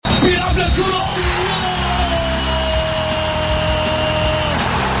بيلعب للكرة،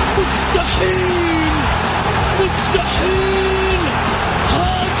 مستحيل مستحيل،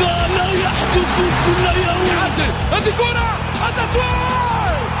 هذا لا يحدث كل يوم. هذه كرة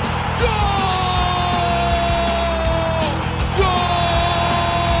التسويق، جول،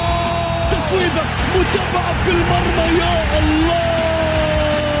 تسويبة متابعة في المرمى، يا الله.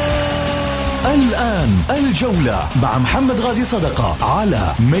 الآن الجولة مع محمد غازي صدقة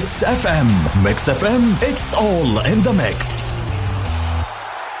على ميكس اف ام. ميكس اف ام it's all in the mix.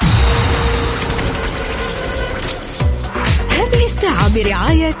 هذه الساعة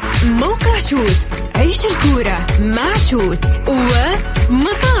برعاية موقع شوت. عيش الكورة مع شوت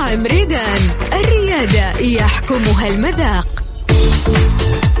ومطاعم ريدان، الريادة يحكمها المذاق.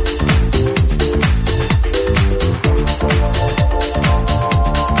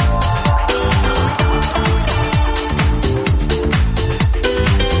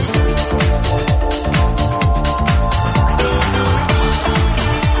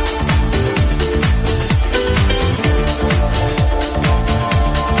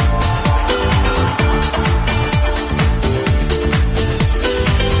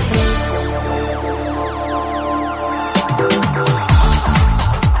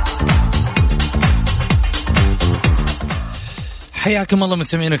 حياكم الله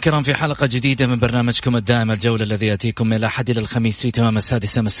مستمعينا الكرام في حلقة جديدة من برنامجكم الدائم الجولة، الذي يأتيكم من الأحد إلى الخميس في تمام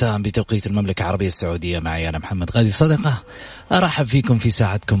 6 مساء بتوقيت المملكة العربية السعودية. معي أنا محمد غازي صدقة، أرحب فيكم في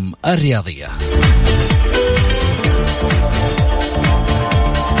ساعتكم الرياضية.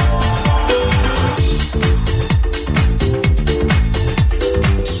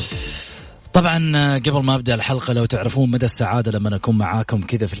 طبعا قبل ما أبدأ الحلقة، لو تعرفون مدى السعادة لما أكون معاكم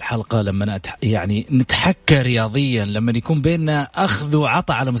كذا في الحلقة، لما يعني نتحكى رياضيا، لما يكون بيننا أخذ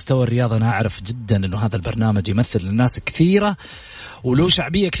وعطى على مستوى الرياضة. أنا أعرف جدا أنه هذا البرنامج يمثل للناس كثيرة وله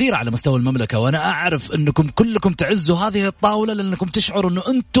شعبية كثيرة على مستوى المملكة، وأنا أعرف أنكم كلكم تعزوا هذه الطاولة لأنكم تشعروا أنه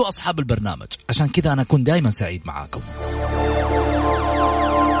أنتم أصحاب البرنامج. عشان كذا أنا أكون دائما سعيد معاكم.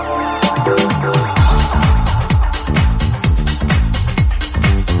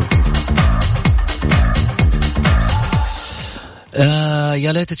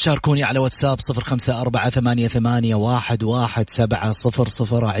 يا ليت تشاركوني على واتساب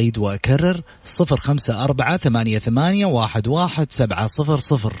 0548811700. أعيد وأكرر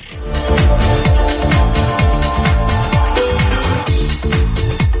 0548811700.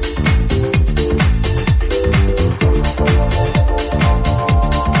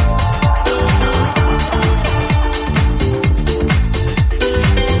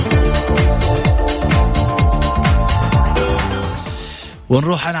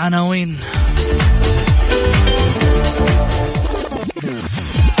 ونروح على العناوين.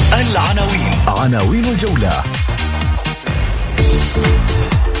 عناوين الجولة.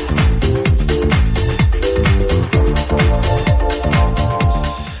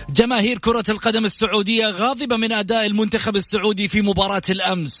 جماهير كرة القدم السعودية غاضبة من أداء المنتخب السعودي في مباراة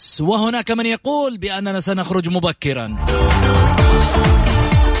الأمس، وهناك من يقول بأننا سنخرج مبكرا.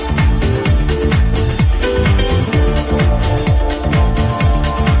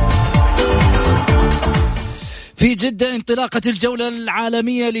 في جدة انطلاقة الجولة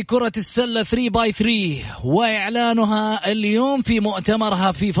العالمية لكرة السلة 3x3 وإعلانها اليوم في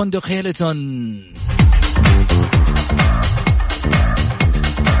مؤتمرها في فندق هيلتون.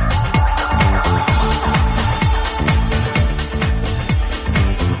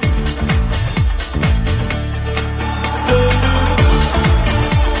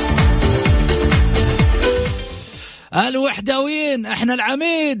 الوحدويين احنا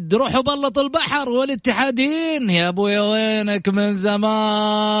العميد، روحوا بلطوا البحر، والاتحاديين يا ابويا وينك من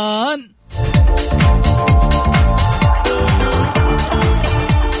زمان.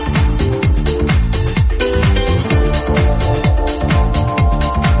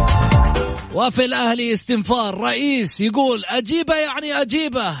 وفي الأهلي استنفار، رئيس يقول أجيبه يعني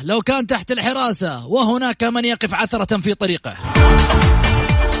أجيبه لو كان تحت الحراسة، وهناك من يقف عثرة في طريقه.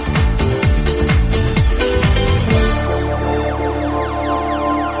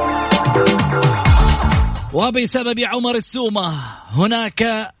 وبسبب عمر السومة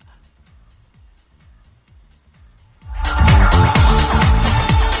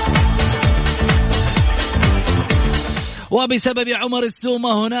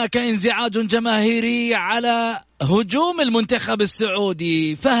هناك انزعاج جماهيري على هجوم المنتخب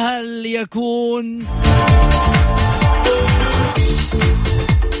السعودي، فهل يكون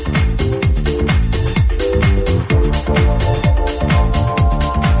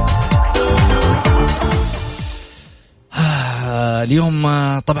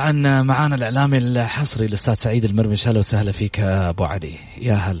اليوم طبعا معانا الإعلامي الحصري الأستاذ سعيد المرمش. هلا وسهلا فيك أبو علي.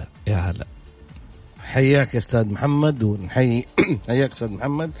 يا هلا يا هلا. حياك يا أستاذ محمد ونحيي حياك أستاذ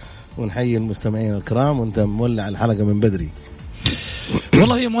محمد ونحيي المستمعين الكرام. وأنت مولع الحلقة من بدري.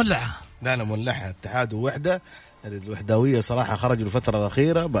 والله هي مولعة. لا أنا مولعها. اتحاد ووحدة. الوحدوية صراحة خرجوا الفترة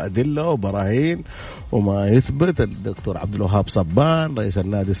الأخيرة بأدلة وبراهين وما يثبت. الدكتور عبد الوهاب صبان رئيس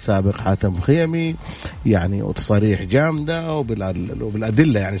النادي السابق حاتم خيمي يعني وتصاريح جامدة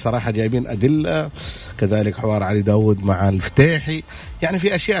وبالأدلة يعني صراحة جايبين أدلة. كذلك حوار علي داود مع الفتاحي يعني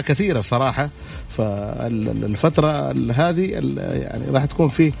في أشياء كثيرة صراحة. فالفترة هذه يعني راح تكون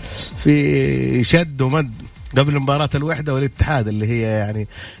في شد ومد قبل مباراة الوحدة والاتحاد اللي هي يعني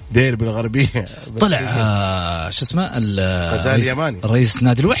ديربي الغربية. طلع شو اسمه رئيس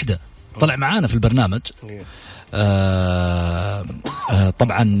نادي الوحدة طلع معانا في البرنامج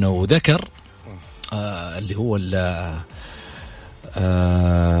طبعا وذكر اللي هو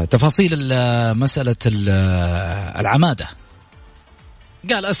تفاصيل مسألة العمادة.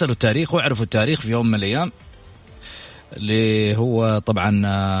 قال أسألوا التاريخ وعرفوا التاريخ في يوم من الأيام اللي هو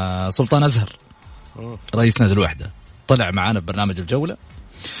طبعا سلطان أزهر رئيس نادي الوحدة طلع معانا ببرنامج الجولة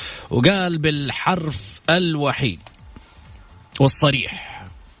وقال بالحرف الوحيد والصريح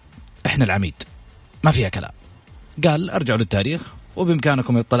احنا العميد ما فيها كلام. قال ارجعوا للتاريخ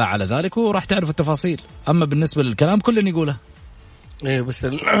وبإمكانكم يطلع على ذلك وراح تعرفوا التفاصيل. أما بالنسبة للكلام كلنا يقوله ايه بس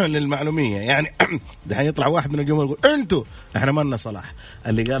للمعلومية يعني دحين يطلع واحد من الجمهور يقول انتوا احنا ما لنا صلاح.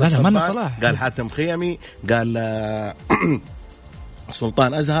 اللي قال لا ما لنا صلاح. قال حاتم خيمي قال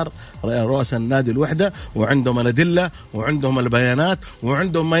سلطان أزهر رؤساء النادي الوحدة وعندهم الأدلة وعندهم البيانات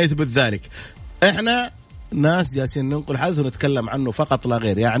وعندهم ما يثبت ذلك. احنا ناس جالسين ننقل حدث ونتكلم عنه فقط لا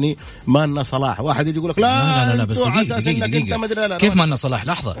غير. يعني ما لنا صلاح. واحد يجي يقول لك لا بس دقيقة. كيف ما لنا صلاح؟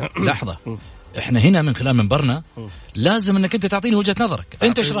 لحظة احنا هنا من خلال منبرنا لازم انك انت تعطيني وجهة نظرك.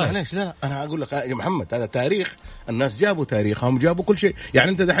 انت ايش رايك؟ لا انا اقول لك يا محمد هذا تاريخ. الناس جابوا تاريخهم جابوا كل شيء.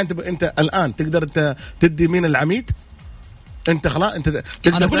 يعني انت دحين انت الان تقدر تدي مين العميد؟ انت خلاص انت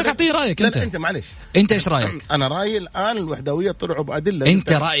انا اقول لك اعطيه رايك. انت معلش انت ايش رايك؟ انا رايي الان الوحدويه طلعوا بادله.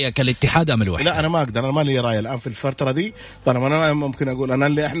 انت رايك الاتحاد ام الوحده؟ لا انا ما اقدر. انا ما لي راي الان في الفتره دي. طالما انا ممكن اقول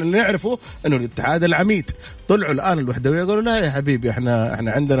انا احنا اللي نعرفه انه الاتحاد العميد. طلعوا الان الوحدويه قالوا لا يا حبيبي احنا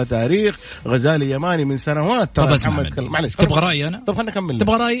عندنا تاريخ غزالي يماني من سنوات. طب محمد معلش تبغى رايي انا؟ طب خلينا نكمل.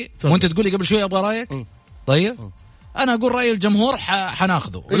 تبغى رايي وانت تقول لي قبل شويه ابغى رايك. طيب انا اقول راي الجمهور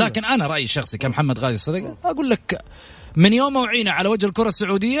حناخذه. ولكن انا رايي الشخصي كمحمد غازي الصدقه اقول لك من يوم وعينا على وجه الكرة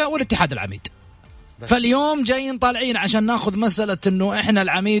السعودية والاتحاد العميد. فاليوم جايين طالعين عشان ناخذ مسألة انه احنا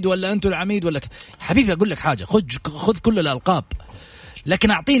العميد ولا انتوا العميد ولا حبيبي اقول لك حاجة خذ كل الألقاب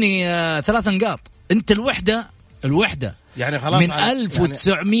لكن اعطيني 3 نقاط. انت الوحدة يعني خلاص من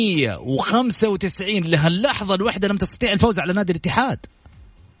 1995 لهاللحظة الوحدة لم تستطيع الفوز على نادي الاتحاد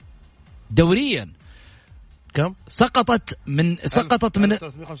دوريا. كم؟ سقطت من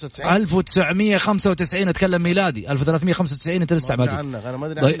 1995 اتكلم ميلادي 1395 انت لسه ما انا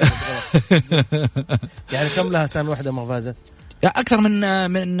ما ادري يعني كم لها سنه واحده ما فازت؟ اكثر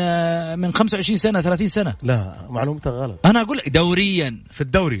من 25 سنه 30 سنه. لا معلومتك غلط. انا اقول لك دوريا في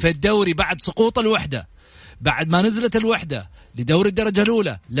الدوري بعد سقوط الوحده بعد ما نزلت الوحده لدوري الدرجه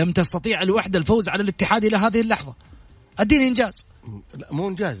الاولى لم تستطيع الوحده الفوز على الاتحاد الى هذه اللحظه. اديني انجاز. لا مو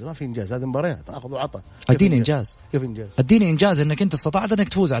انجاز. ما في انجاز. هذه مباريات اخذ وعطى. اديني انجاز. كيف انجاز؟ اديني انجاز انك انت استطعت انك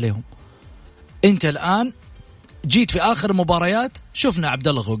تفوز عليهم. انت الان جيت في اخر مباريات شفنا عبد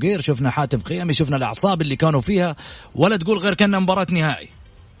الله غوغير شفنا حاتم خيمي شفنا الاعصاب اللي كانوا فيها ولا تقول غير كأنها مباراة نهائي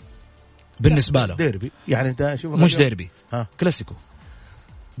بالنسبة له. ديربي يعني انت شوف مش ديربي كلاسيكو.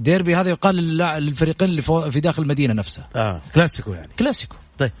 ديربي هذا يقال للفريقين اللي في داخل المدينة نفسها. كلاسيكو يعني كلاسيكو.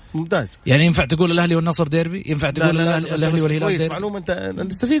 طيب ممتاز. يعني ينفع تقول الاهلي والنصر ديربي؟ ينفع تقول الاهلي والهلال ديربي؟ معلومه انت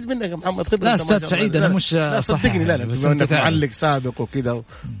نستفيد منك يا محمد. خبره. لا استاذ سعيد انا مش صدقني. لا بس انت معلق سابق وكذا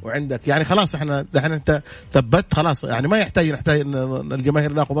وعندك يعني خلاص احنا انت ثبت خلاص. يعني ما يحتاج ان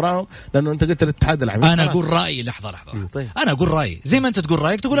الجماهير ناخذ رايهم لانه انت قلت الاتحاد العميد. انا اقول رايي. لحظه طيب. انا اقول رايي زي ما انت تقول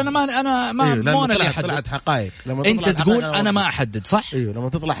رايك. تقول انا ما انا اللي احدد. طلعت حقائق. انت تقول انا ما احدد صح. ايوه لما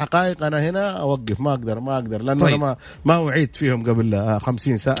تطلع حقائق انا هنا اوقف. ما اقدر لانه طيب. انا ما وعيت فيهم قبل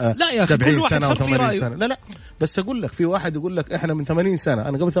 50 سنه. لا يا 70 سنة و80 سنة. لا بس أقول لك في واحد يقول لك إحنا من 80 سنة.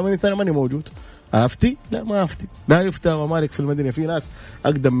 أنا قبل 80 سنة ماني موجود. أفتي؟ لا ما أفتي. لا يفتى ومالك في المدينة. في ناس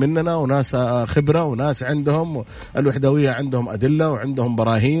أقدم مننا وناس خبرة وناس عندهم الوحدوية عندهم أدلة وعندهم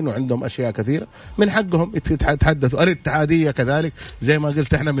براهين وعندهم أشياء كثيرة من حقهم يتحدثوا. الاتحادية كذلك زي ما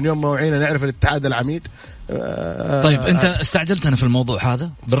قلت إحنا من يوم ما وعينا نعرف الاتحاد العميد. طيب أنت استعجلتنا في الموضوع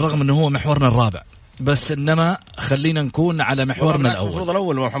هذا بالرغم أنه هو محورنا الرابع. بس إنما خلينا نكون على محورنا الأول. المفروض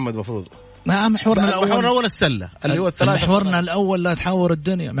الأول محمد. مفروض محورنا الأول السلة اللي هو الثلاثة. محورنا الأول لا تحور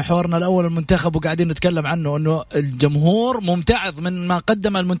الدنيا، محورنا الأول المنتخب، وقاعدين نتكلم عنه أنه الجمهور ممتعض من ما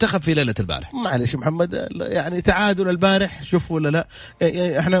قدم المنتخب في ليلة البارح. معلش محمد، يعني تعادل البارح شوف ولا لا،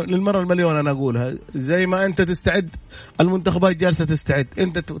 احنا للمرة المليون أنا أقولها، زي ما أنت تستعد المنتخبات جالسة تستعد،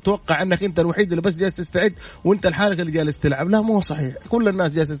 أنت تتوقع أنك أنت الوحيد اللي بس جالس تستعد وأنت الحالك اللي جالس تلعب. لا مو صحيح، كل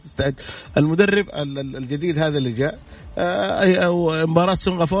الناس جالسة تستعد. المدرب الجديد هذا اللي جاء مباراة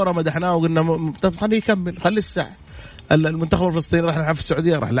سنغافورة مدحناه وقلنا طب خليه يكمل، خلي الساعة. المنتخب الفلسطيني راح نلعب في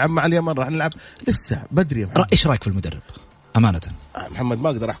السعودية، راح نلعب مع اليمن، راح نلعب لسه بدري. إيش رأيك في المدرب أمانة؟ محمد ما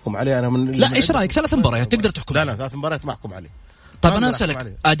أقدر أحكم عليه أنا لا إيش رأيك 3 مباريات تقدر تحكم؟ لا 3 مباريات ما أحكم عليه. طيب أنا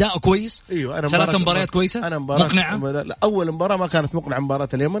أسألك أداء كويس؟ أيوة أنا 3 مباريات كويسة مقنعة؟ لا أول مباراة ما كانت مقنعة، مباراة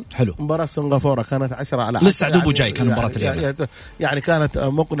اليمن. حلو. مباراة سنغافورة كانت 10/10 لسه عدوبه جاي كان مباراة اليمن يعني كانت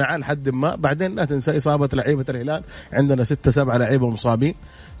مقنعة لحد ما. بعدين لا تنسى إصابة لعيبة الهلال، عندنا 6-7 لعيبة مصابين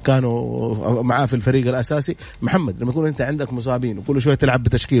كانوا معاه في الفريق الأساسي. محمد لما يكون أنت عندك مصابين وكل شوية تلعب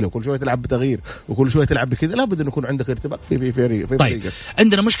بتشكيله وكل شوية تلعب بتغيير وكل شوية تلعب بكذا، لابد أن يكون عندك ارتباط في فريق. طيب فريقك.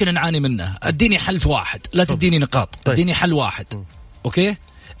 عندنا مشكلة نعاني منها، اديني حل في واحد، لا تديني نقاط. طيب. اديني حل واحد. أوكي،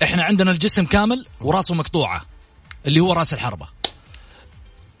 احنا عندنا الجسم كامل وراسه مقطوعة اللي هو راس الحربة.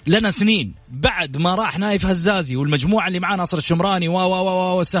 لنا سنين بعد ما راح نايف هزازي والمجموعة اللي معاه ناصر الشمراني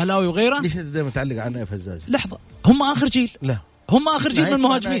والسهلاوي وغيره. ليش انت دايما تعلق على نايف هزازي؟ لحظة، هم آخر جيل. لا هم آخر جيل من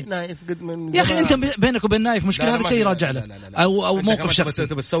المهاجمين. يا أخي أنت بينك وبين نايف مشكلة، هذا شيء راجع له أو موقف شخصي.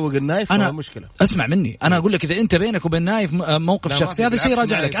 أنت بتسوق النايف، أنا مشكلة. أسمع مني، أنا أقول لك إذا أنت بينك وبين نايف موقف شخصي هذا شيء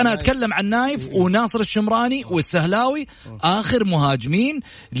راجع لك. أنا أتكلم عن نايف وناصر الشمراني والسهلاوي، آخر مهاجمين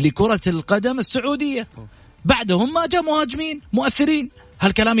لكرة القدم السعودية. بعدهم ما جاء مهاجمين مؤثرين.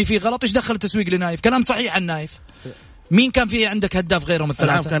 هل كلامي فيه غلط؟ إيش دخل التسويق لنايف؟ كلام صحيح عن نايف. مين كان فيه عندك هداف غيرهم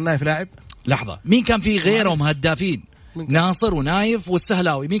الثلاثة؟ كان نايف لاعب. لحظة، مين كان فيه غيرهم هدافين؟ ناصر ونايف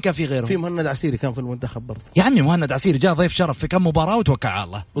والسهلاوي، مين كان في غيرهم؟ في مهند عسيري كان في المنتخب برضه. يا عمي مهند عسيري جاء ضيف شرف في كم مباراة وتوكل على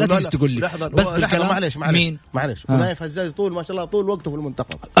الله. لا تجي تقول لي بس بالكلام. معلش ونايف هزاز طول ما شاء الله طول وقته في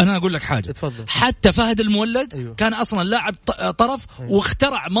المنتخب. انا اقول لك حاجة، اتفضل. حتى فهد المولد كان اصلا لاعب طرف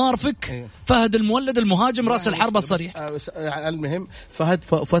واخترع مارفك. فهد المولد المهاجم راس الحربة الصريح. المهم فهد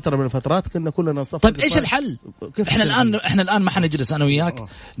فترة من الفترات كنا كلنا نصف. طيب ايش الحل؟ احنا الان ما حنجلس انا وياك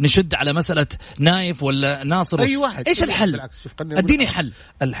نشد على مسألة نايف ولا ناصر. اي واحد. ايش الحل؟ اديني حل.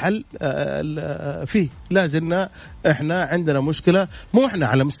 الحل فيه لازلنا احنا عندنا مشكله، مو احنا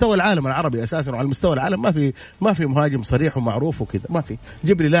على مستوى العالم العربي اساسا، وعلى مستوى العالم ما في مهاجم صريح ومعروف وكذا، ما في.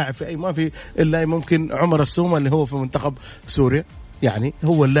 جيب لي لاعب في ما في الا ممكن عمر السومه اللي هو في منتخب سوريا، يعني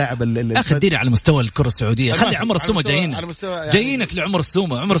هو اللاعب اللي اخي اديني على مستوى الكره السعوديه. خلي عمر السومه جايين يعني جايينك لعمر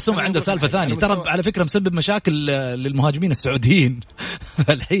السومه. عمر السومه عنده سالفه ثانيه ترى على فكره مسبب مشاكل للمهاجمين السعوديين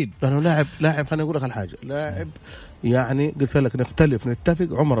الحين، لانه لاعب خليني اقول لك الحاجه، لاعب يعني قلت لك نختلف نتفق،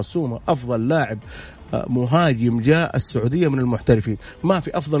 عمر السومه افضل لاعب مهاجم جاء السعوديه من المحترفين، ما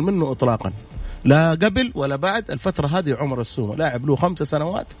في افضل منه اطلاقا، لا قبل ولا بعد. الفترة هذه عمر السومة لاعب له 5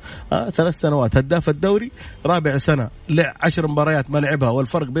 سنوات 3 سنوات هداف الدوري، رابع سنة 10 مباريات ما لعبها،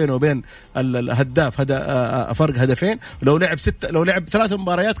 والفرق بينه وبين الهداف فرق هدفين. لو لعب 3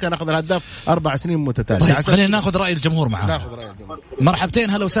 مباريات كان أخذ الهداف 4 سنين متتالية. طيب خلينا ناخذ رأي الجمهور معنا. ناخذ رأي الجمهور. مرحبتين،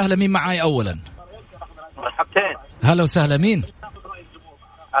 هلا وسهلا. مين معاي أولا؟ مرحبتين. هلا وسهلا. مين؟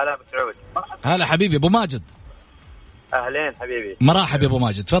 هلا أبو سعود. هلا حبيبي أبو ماجد. أهلين حبيبي. مرحبا يا أبو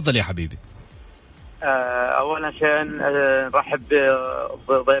ماجد، تفضل يا حبيبي. أولا شيء نرحب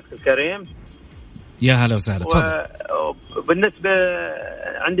بضيفك الكريم. يا هلا وسهلا، تفضل. وبالنسبة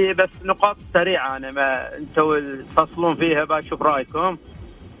عندي بس نقاط سريعة أنا ما أنتوا تفصلون فيها بشوف رأيكم.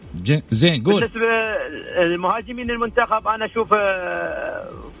 زين قول. بالنسبة المهاجمين المنتخب أنا أشوف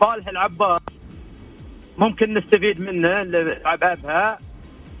صالح العباس ممكن نستفيد منه لعب أبها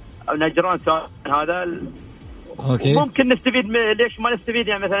أو نجران هذا. أوكي. ممكن نستفيد ليش ما نستفيد؟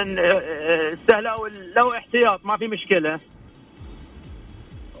 يعني مثلا السهلاوي لو احتياط ما في مشكلة.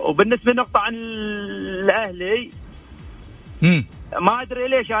 وبالنسبة نقطة عن الأهلي ما أدري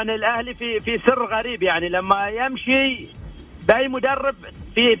ليش يعني الأهلي في سر غريب، يعني لما يمشي باي مدرب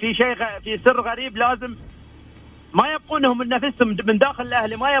في شيء في سر غريب، لازم ما يبقونهم من نفسهم من داخل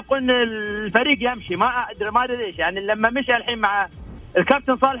الأهلي، ما يبقون الفريق يمشي. ما أدري ليش يعني لما مشي الحين مع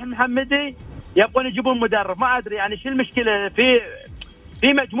الكابتن صالح محمدي يبقون يجيبون مدرب، ما أدري يعني شو المشكلة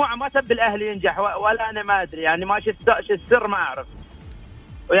في مجموعة ما تب الأهلي ينجح، ولا أنا ما أدري يعني ما شو السر ما أعرف.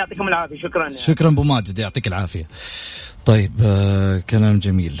 ويعطيكم العافية. شكرا يعني. شكرا أبو ماجد، يعطيك العافية. طيب كلام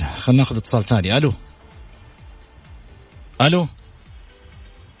جميل. خلنا ناخذ اتصال ثاني. ألو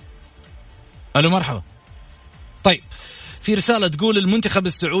مرحبا. طيب في رسالة تقول المنتخب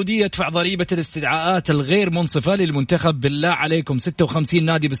السعودي يدفع ضريبة الاستدعاءات الغير منصفة للمنتخب. بالله عليكم 56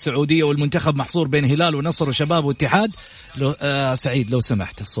 نادي بالسعودية والمنتخب محصور بين هلال ونصر وشباب واتحاد. سعيد لو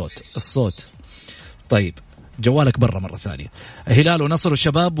سمحت الصوت. طيب جوالك برا مرة ثانية. هلال ونصر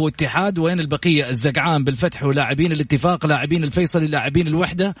وشباب واتحاد، وين البقية؟ الزقعان بالفتح ولاعبين الاتفاق، لاعبين الفيصلي، لاعبين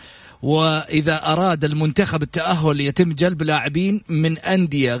الوحدة. وإذا أراد المنتخب التأهل يتم جلب لاعبين من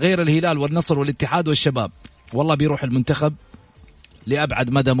أندية غير الهلال والنصر والاتحاد والشباب. والله بيروح المنتخب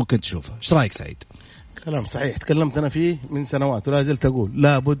لأبعد مدى ممكن تشوفه. ايش رأيك سعيد؟ كلام صحيح، تكلمت أنا فيه من سنوات ولا زلت أقول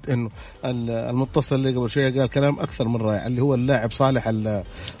لابد إنه المتصل اللي قبل شوية قال كلام أكثر من رائع، اللي هو اللاعب صالح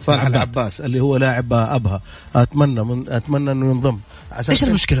العباس اللي هو لاعب أبها. أتمنى إنه ينضم. إيش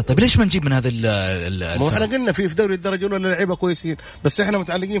المشكلة؟ طيب ليش ما نجيب من هذا مو إحنا قلنا في دوري الدرجة الأولى لعيبة كويسين، بس إحنا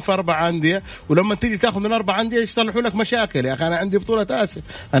متعلقين في 4 أندية، ولما تيجي تأخذ من 4 أندية يصلحوا لك مشاكل. يا أخي أنا عندي بطولة آسيا،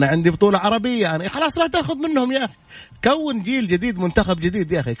 أنا عندي بطولة عربية، أنا خلاص لا تأخذ منهم يا أخي. كون جيل جديد، منتخب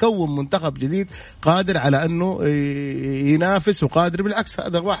جديد يا أخي، كون منتخب جديد قادر على أنه ينافس وقادر. بالعكس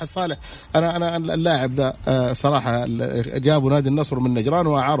هذا واحد صالح. أنا اللاعب ذا صراحة جابوا نادي النصر من نجران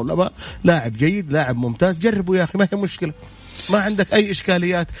وأعاروا الأباء، لاعب جيد، لاعب ممتاز، جربوا يا أخي ما هي مشكلة، ما عندك أي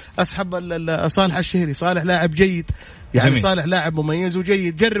إشكاليات. أسحب صالح الشهري، صالح لاعب جيد يعني جميل. صالح لاعب مميز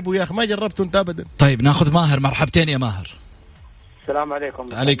وجيد، جربوا يا أخي، ما جربتوا أنت أبدا. طيب ناخذ ماهر. مرحبتين يا ماهر. السلام عليكم.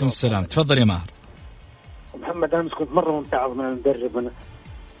 عليكم السلام، تفضل يا ماهر. محمد أمس كنت مرة ممتعض من المدرب، أنا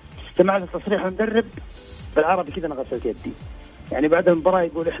استمعت لتصريح المدرب بالعربي كذا أنا غسلت يدي. يعني بعد المباراة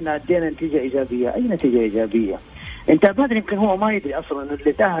يقول إحنا أدينا نتيجة إيجابية. أي نتيجة إيجابية؟ أنت هذا يمكن هو ما يدري أصلا إنه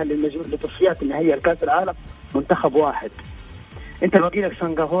اللي تأهل لتصفيات النهائية لكأس العالم منتخب واحد. أنت باقي لك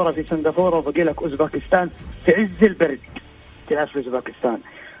سنغافورة في سنغافورة، وباقي لك أوزباكستان في عز البرد تلعب في أوزباكستان.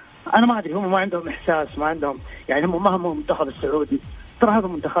 أنا ما أدري، هم ما عندهم إحساس، ما عندهم يعني، هم ما هم المنتخب السعودي. ترى هذا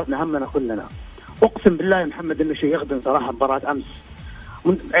منتخبنا، همنا كلنا. أقسم بالله يا محمد إنه شيء يخدم صراحة مباراة أمس.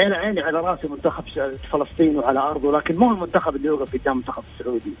 عيني على راسي منتخب فلسطين وعلى أرضه، لكن مو المنتخب اللي يوقف قدام المنتخب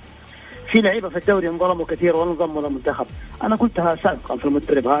السعودي. في لعيبة في الدوري انظلموا كثير ولا انضموا للمنتخب. أنا قلتها سابقا في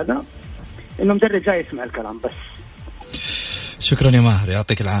المدرب هذا، إنه مدرب جاي يسمع الكلام بس. شكرا يا ماهر،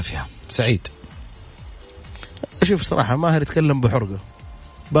 يعطيك العافية. سعيد أشوف صراحة ماهر يتكلم بحرقة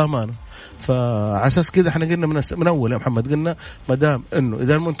بأمانة، فعساس كده احنا قلنا من أول يا محمد، قلنا مدام إنه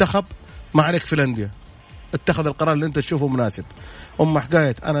إذا المنتخب ما عليك في الأندية، اتخذ القرار اللي انت تشوفه مناسب.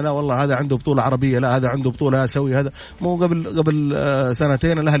 حكايه انا لا والله هذا عنده بطوله عربيه، لا هذا عنده بطوله اسيويه، هذا مو قبل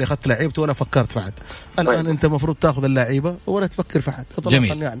سنتين الاهلي اخذت لعيبته ولا فكرت في حد. الان انت المفروض تاخذ اللعيبه ولا تفكر في حد.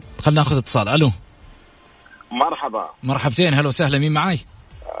 جميل يعني. خلينا ناخذ اتصال. الو مرحبا. مرحبتين، هلا وسهلا، مين معاي؟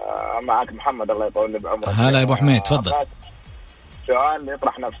 معك محمد، الله يطول بعمرك. هلا يا ابو حميد، تفضل. سؤال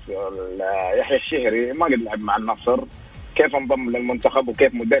يطرح نفسه، يحيى الشهري ما قد لعب مع النصر، كيف انضم للمنتخب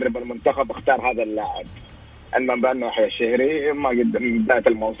وكيف مدرب المنتخب اختار هذا اللاعب؟ علما بأنه يحيى الشهري ما قد من بداية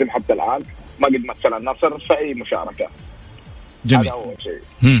الموسم حتى الآن ما قد مثل النصر في أي مشاركة. جميل. هذا أول شيء.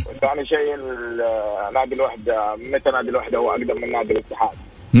 وثاني شيء نادي الوحدة، متى نادي الوحدة هو أقدم من نادي الاتحاد؟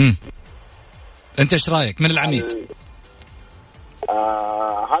 أنت إيش رأيك من العميد؟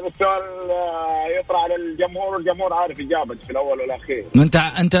 هذا السؤال يطرح على الجمهور، والجمهور عارف إجابة في الأول والأخير.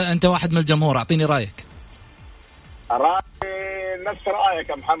 أنت واحد من الجمهور، أعطيني رأيك. رأيي نفس رأيك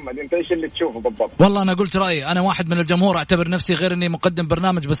يا محمد، أنت إيش اللي تشوفه بالضبط؟ والله أنا قلت رأيي، أنا واحد من الجمهور، أعتبر نفسي غير إني مقدم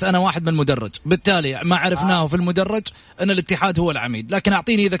برنامج، بس أنا واحد من المدرج، بالتالي ما عرفناه في المدرج أن الاتحاد هو العميد. لكن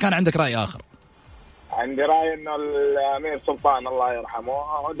أعطيني إذا كان عندك رأي آخر. عندي رأي إنه الأمير سلطان الله يرحمه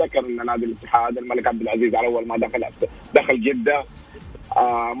ذكر إن نادي الاتحاد الملك عبد العزيز على أول ما دخل جدة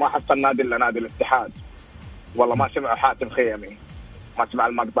ما حصل نادي إلا نادي الاتحاد. والله ما سمع حاتم خيمي، ما سمع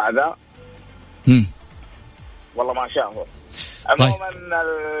المقطع ذا. والله ما شافه. عموما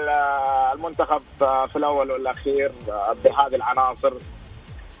المنتخب في الأول والأخير بهذه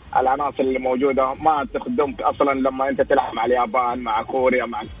العناصر اللي موجودة ما تخدمك أصلا. لما أنت تلعب مع اليابان، مع كوريا،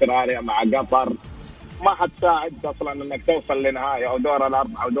 مع استراليا، مع قطر، ما حتساعد أصلا أنك توصل لنهاية أو دور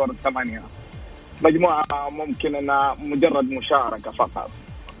الأربعة أو دور الثمانية. مجموعة ممكن أنها مجرد مشاركة فقط.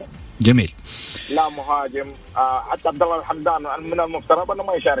 جميل. لا مهاجم. حتى عبد الله الحمدان من المفترض أنه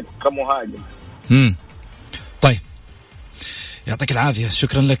ما يشارك كمهاجم. طيب يعطيك العافية،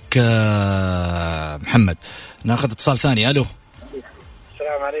 شكرا لك محمد. ناخذ اتصال ثاني. ألو.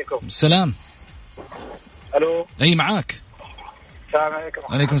 السلام عليكم. السلام. ألو. أي معاك. السلام عليكم.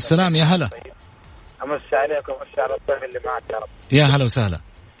 عليكم السلام، يا هلا. أمسي عليكم وأمسي على الضيف اللي معك يا رب. يا هلا وسهلا.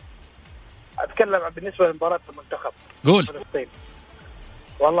 أتكلم بالنسبة لمباراة المنتخب. قول. فلسطين.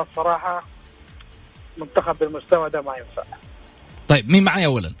 والله الصراحة منتخب بالمستوى ده ما ينفع. طيب مين معي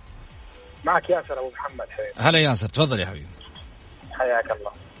أولا؟ معك ياسر أبو محمد حبيبي. هلا ياسر، تفضل يا حبيبي. حياك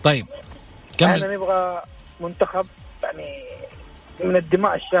الله. طيب كمل. أنا نبغى منتخب يعني من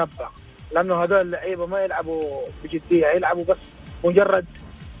الدماء الشابة، لأنه هذول اللعيبة ما يلعبوا بجدية، يلعبوا بس مجرد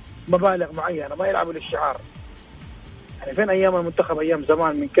مبالغ معينة، ما يلعبوا للشعار. يعني فين أيام المنتخب أيام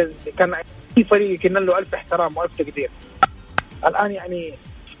زمان من كان في فريق كنا له ألف احترام وألف تقدير. الآن يعني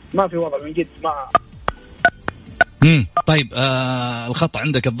ما في وضع من جد ما. طيب الخط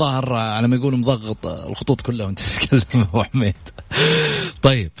عندك الظاهر على ما يقولوا مضغط الخطوط كلها وانت تتكلم أبو حميد.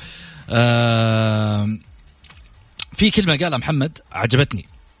 طيب في كلمة قالها محمد عجبتني،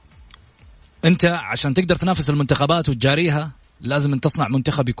 انت عشان تقدر تنافس المنتخبات وتجاريها لازم ان تصنع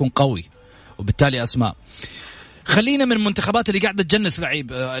منتخب يكون قوي وبالتالي اسماء. خلينا من المنتخبات اللي قاعدة تجنس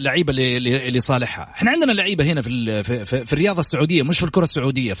لعيبة اللي صالحها. احنا عندنا لعيبة هنا في الرياضة السعودية، مش في الكرة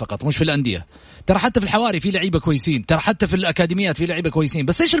السعودية فقط، مش في الأندية. ترى حتى في الحواري في لعيبة كويسين، ترى حتى في الأكاديميات في لعيبة كويسين.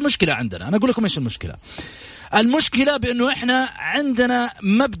 بس ايش المشكلة عندنا؟ انا اقول لكم ايش المشكلة. المشكلة بأنه احنا عندنا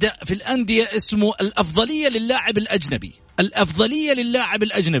مبدأ في الأندية اسمه الأفضلية للاعب الأجنبي. الأفضلية للاعب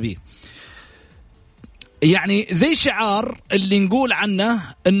الأجنبي يعني زي شعار اللي نقول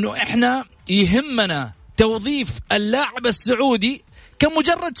عنه انه احنا يهمنا توظيف اللاعب السعودي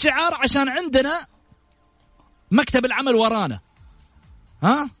كمجرد شعار عشان عندنا مكتب العمل ورانا.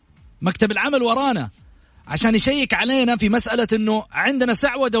 مكتب العمل ورانا عشان يشيك علينا في مسألة انه عندنا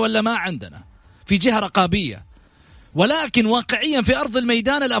سعودة ولا ما عندنا، في جهة رقابية. ولكن واقعيا في أرض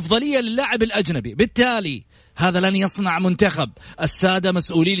الميدان الأفضلية للاعب الأجنبي. بالتالي هذا لن يصنع منتخب. السادة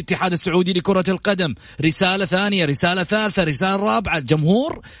مسؤولي الاتحاد السعودي لكرة القدم، رسالة ثانية، رسالة ثالثة، رسالة رابعة،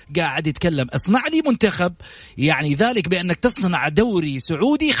 الجمهور قاعد يتكلم اصنع لي منتخب. يعني ذلك بأنك تصنع دوري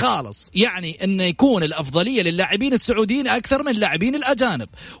سعودي خالص، يعني أن يكون الأفضلية للاعبين السعوديين أكثر من اللاعبين الأجانب،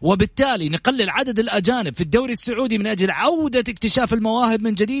 وبالتالي نقلل عدد الأجانب في الدوري السعودي من أجل عودة اكتشاف المواهب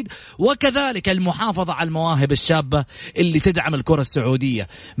من جديد، وكذلك المحافظة على المواهب الشابة اللي تدعم الكرة السعودية.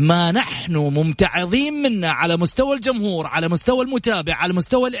 ما نحن ممتعضين منه على مستوى الجمهور، على مستوى المتابع، على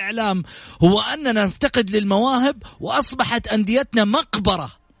مستوى الإعلام، هو أننا نفتقد للمواهب، وأصبحت أنديتنا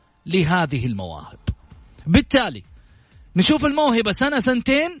مقبرة لهذه المواهب. بالتالي نشوف الموهبة سنة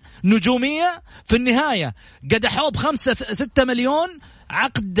سنتين نجومية، في النهاية قدحوه ب5-6 مليون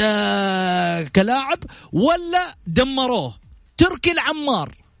عقد كلاعب، ولا دمروه. تركي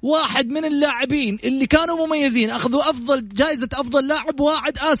العمار واحد من اللاعبين اللي كانوا مميزين، أخذوا أفضل جائزة أفضل لاعب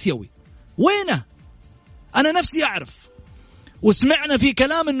واحد آسيوي، وينه؟ أنا نفسي أعرف. وسمعنا في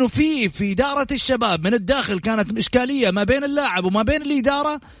كلام إنه في إدارة الشباب من الداخل كانت إشكالية ما بين اللاعب وما بين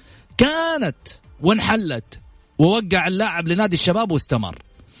الإدارة، كانت وانحلت، ووقع اللاعب لنادي الشباب واستمر.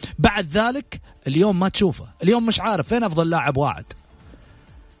 بعد ذلك اليوم ما تشوفه، اليوم مش عارف فين أفضل لاعب واحد.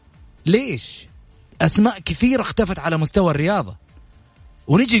 ليش؟ أسماء كثيرة اختفت على مستوى الرياضة،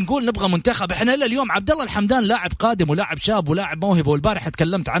 ونجي نقول نبغى منتخب. احنا إلا اليوم عبد الله الحمدان لاعب قادم ولاعب شاب ولاعب موهبة، والبارحة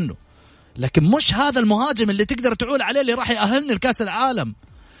تكلمت عنه، لكن مش هذا المهاجم اللي تقدر تعول عليه اللي راح يأهلني لكأس العالم.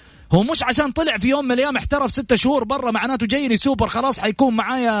 هو مش عشان طلع في يوم من الأيام احترف 6 شهور برا معناته جايني سوبر خلاص حيكون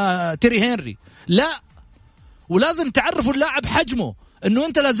معايا تيري هنري، لا. ولازم تعرفوا اللاعب حجمه، انه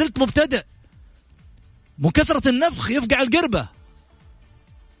انت لازلت مبتدئ، مو كثرة النفخ يفقع القربة.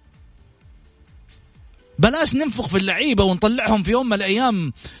 بلاش ننفخ في اللعيبة ونطلعهم في يوم من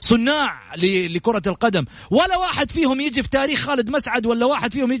الأيام صناع لكرة القدم. ولا واحد فيهم يجي في تاريخ خالد مسعد، ولا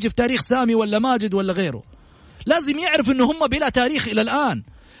واحد فيهم يجي في تاريخ سامي ولا ماجد ولا غيره. لازم يعرف إنه هم بلا تاريخ إلى الآن،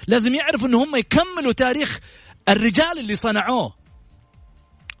 لازم يعرف إنه هم يكملوا تاريخ الرجال اللي صنعوه.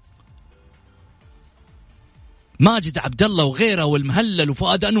 ماجد عبد الله وغيره والمهلل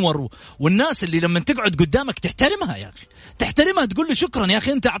وفؤاد أنور والناس اللي لما تقعد قدامك تحترمها يا أخي، تحترمها، تقول له شكرا يا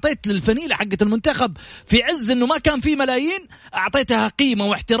أخي، أنت أعطيت للفنيلة حقة المنتخب في عز أنه ما كان فيه ملايين، أعطيتها قيمة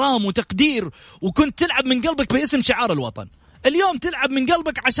واحترام وتقدير، وكنت تلعب من قلبك باسم شعار الوطن. اليوم تلعب من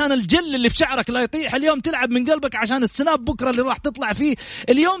قلبك عشان الجل اللي في شعرك لا يطيح، اليوم تلعب من قلبك عشان السناب بكرة اللي راح تطلع فيه،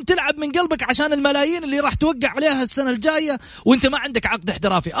 اليوم تلعب من قلبك عشان الملايين اللي راح توقع عليها السنة الجاية، وانت ما عندك عقد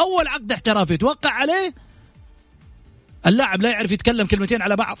احترافي. أول عقد احترافي توقع عليه اللاعب لا يعرف يتكلم كلمتين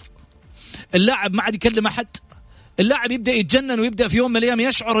على بعض، اللاعب ما عاد يكلم أحد، اللاعب يبدأ يتجنن، ويبدأ في يوم من الأيام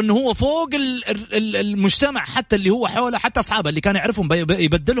يشعر أنه هو فوق المجتمع، حتى اللي هو حوله، حتى أصحابه اللي كان يعرفهم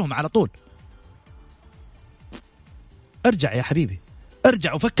يبدلهم على طول. ارجع يا حبيبي،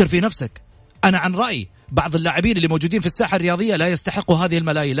 ارجع وفكر في نفسك. أنا عن رأيي بعض اللاعبين اللي موجودين في الساحة الرياضية لا يستحقوا هذه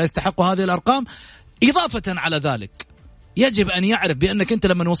الملايين، لا يستحقوا هذه الأرقام. إضافة على ذلك يجب أن يعرف بأنك أنت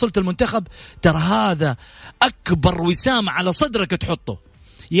لما وصلت المنتخب ترى هذا أكبر وسام على صدرك تحطه،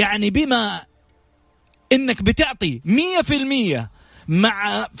 يعني بما أنك بتعطي 100%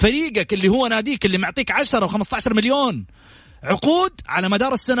 مع فريقك اللي هو ناديك اللي معطيك 10 و15 مليون عقود على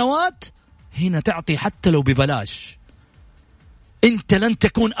مدار السنوات، هنا تعطي حتى لو ببلاش. أنت لن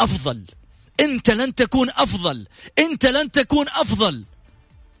تكون أفضل أنت لن تكون أفضل، أنت لن تكون أفضل.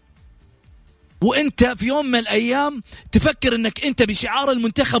 وانت في يوم من الايام تفكر انك انت بشعار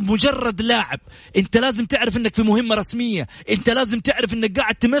المنتخب مجرد لاعب. انت لازم تعرف انك في مهمة رسمية، انت لازم تعرف انك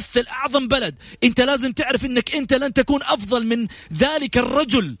قاعد تمثل اعظم بلد، انت لازم تعرف انك انت لن تكون افضل من ذلك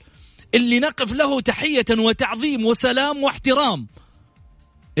الرجل اللي نقف له تحية وتعظيم وسلام واحترام،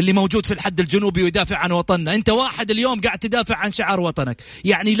 اللي موجود في الحد الجنوبي ويدافع عن وطننا. انت واحد اليوم قاعد تدافع عن شعار وطنك.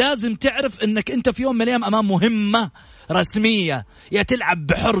 يعني لازم تعرف انك انت في يوم من الايام امام مهمة رسمية، يا تلعب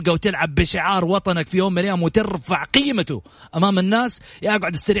بحرقة وتلعب بشعار وطنك في يوم من الايام وترفع قيمته امام الناس، يا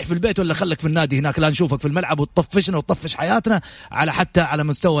اقعد استريح في البيت ولا خلك في النادي هناك لا نشوفك في الملعب وتطفشنا وتطفش حياتنا على حتى على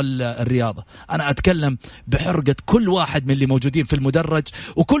مستوى الرياضة. انا اتكلم بحرقة كل واحد من اللي موجودين في المدرج،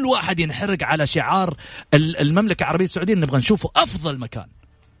 وكل واحد ينحرق على شعار المملكة العربية السعودية. نبغى نشوفه افضل مكان.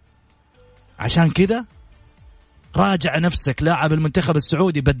 عشان كذا راجع نفسك. لاعب المنتخب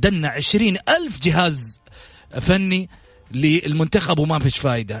السعودي بدلنا 20,000 جهاز فني للمنتخب وما فيش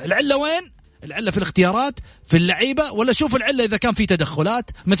فايدة. العلة وين؟ العلة في الاختيارات، في اللعيبة، ولا شوف العلة إذا كان في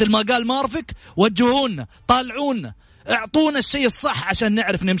تدخلات مثل ما قال مارفك. وجهونا، طالعونا، اعطونا الشيء الصح عشان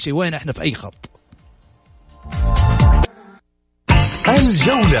نعرف نمشي وين احنا في أي خط.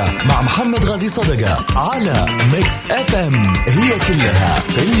 الجولة مع محمد غازي صدقة على ميكس اف ام، هي كلها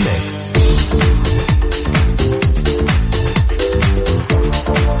في الميكس.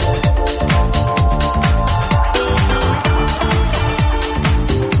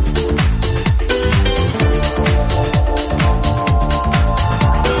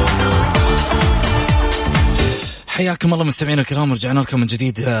 حياكم الله مستمعينا الكرام، رجعنا لكم من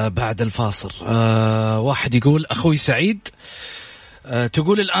جديد بعد الفاصل. واحد يقول أخوي سعيد،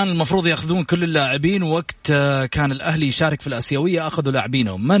 تقول الآن المفروض يأخذون كل اللاعبين، وقت كان الأهلي يشارك في الآسيوية أخذوا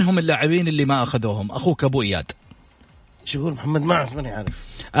لاعبينهم. من هم اللاعبين اللي ما أخذوهم؟ أخوك أبو إياد. شو يقول محمد؟ ما ماني عارف.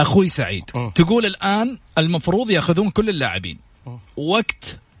 أخوي سعيد تقول الآن المفروض يأخذون كل اللاعبين،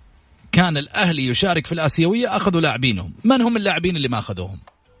 وقت كان الأهلي يشارك في الآسيوية أخذوا لاعبينهم. من هم اللاعبين اللي ما أخذوهم؟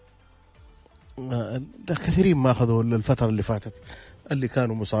 كثيرين ما أخذوا الفترة اللي فاتت، اللي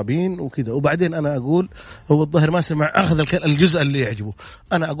كانوا مصابين وكذا. وبعدين أنا أقول هو الظاهر ما سمع أخذ الجزء اللي يعجبه.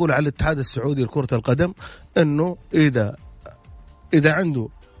 أنا أقول على الاتحاد السعودي لكرة القدم إنه إذا عنده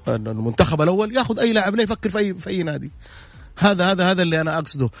المنتخب الأول يأخذ أي لاعب، لا يفكر في أي نادي. هذا اللي أنا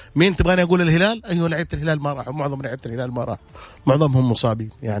أقصده. مين تبغاني أقول؟ الهلال؟ أيوة لعيبة الهلال ما راحوا، معظم لعيبة الهلال ما راحوا، معظمهم مصابين.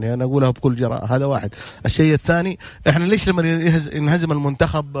 يعني أنا أقولها بكل جراءة. هذا واحد. الشيء الثاني، إحنا ليش لما ينهزم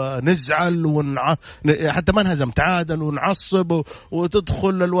المنتخب نزعل حتى ما نهزم تعادل ونعصب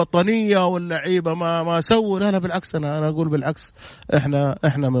وتدخل الوطنية واللعيبة ما سووا؟ لا بالعكس. أنا أقول بالعكس.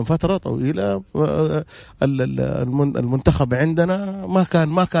 إحنا من فترة طويلة المنتخب عندنا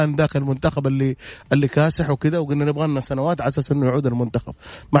ما كان ذاك المنتخب اللي كاسح وكذا، وقلنا نبغى لنا سنوات على اساس انه يعود المنتخب.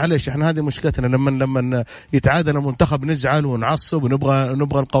 معليش، احنا هذه مشكلتنا. لما يتعادل المنتخب نزعل ونعصب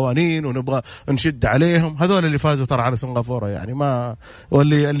ونبغى القوانين ونبغى نشد عليهم. هذول اللي فازوا ترى على سنغافورة، يعني ما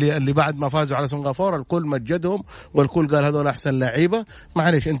اللي بعد ما فازوا على سنغافورة الكل مجدهم والكل قال هذول احسن لعيبة.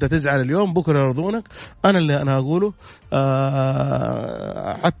 معليش، انت تزعل اليوم بكره يرضونك. انا اقوله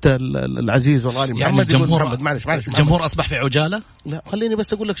حتى العزيز والغالي يعني محمد الجمهور معليش الجمهور اصبح في عجالة. لا خليني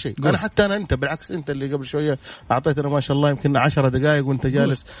بس اقول لك شيء. انا انت بالعكس، انت اللي قبل شويه اعطيتنا ما شاء الله يمكن 10 دقائق وانت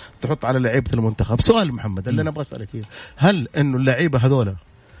جالس تحط على لعيبه المنتخب. سؤال محمد اللي انا ابغى اسالك اياه، هل انه اللعيبه هذول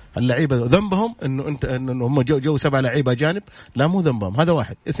ذنبهم انه هم جو 7 لعيبه اجانب؟ لا، مو ذنبهم. هذا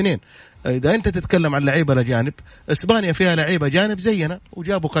واحد. 2، اذا انت تتكلم عن لعيبه الاجانب، اسبانيا فيها لعيبه اجانب زينا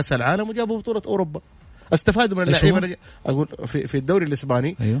وجابوا كاس العالم وجابوا بطوله اوروبا، استفادوا من اللعيبه. اقول في الدوري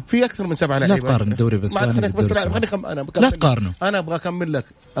الاسباني أيوه؟ في اكثر من 7 لعيبه. لا تقارن الدوري الاسباني لا تقارنه. انا ابغى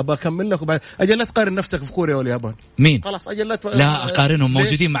اكمل لك وبعد اجل لا تقارن نفسك في كوريا واليابان. مين؟ خلاص اجل لا اقارنهم.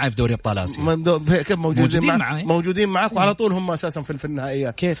 موجودين معي في دوري ابطال اسيا. كيف موجودين معك وعلى طول هم اساسا في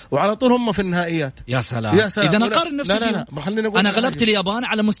النهائيات. كيف؟ وعلى طول هم في النهائيات. يا سلام. اذا انا اقارن نفسي لا انا غلبت اليابان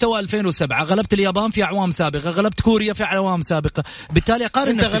على مستوى 2007، غلبت اليابان في اعوام سابقه، غلبت كوريا في اعوام سابقه، بالتالي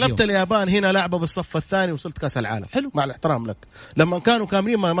اقارن نفسي. انت غلبت اليابان هنا لعبه بالصف الثاني وصلت كاس العالم. حلو. مع الاحترام لك، لما كانوا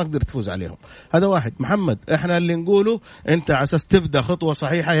كاملين ما قدرت تفوز عليهم. هذا واحد. محمد، احنا اللي نقوله انت على اساس تبدا خطوه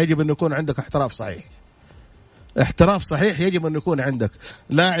صحيحه يجب ان يكون عندك احتراف صحيح. احتراف صحيح يجب أن يكون عندك.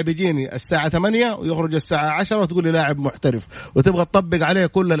 لاعب يجيني الساعة 8 ويخرج الساعة 10 وتقول لي لاعب محترف وتبغى تطبق عليه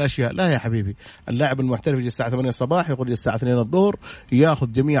كل الأشياء. لا يا حبيبي، اللاعب المحترف يجي الساعة 8 الصباح يخرج الساعة 2 الظهر،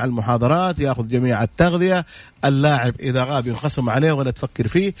 يأخذ جميع المحاضرات، يأخذ جميع التغذية. اللاعب إذا غاب ينخصم عليه ولا تفكر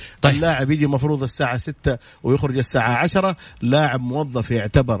فيه. طيب. اللاعب يجي مفروض الساعة 6 ويخرج الساعة 10. لاعب موظف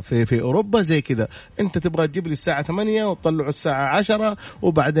يعتبر في أوروبا زي كذا. أنت تبغى تجيب لي الساعة 8 وتطلعه الساعة 10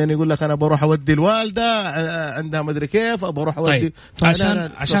 وبعدين يقول لك أنا بروح أودي الوالدة عندها مدري كيف ابى اروح اودي.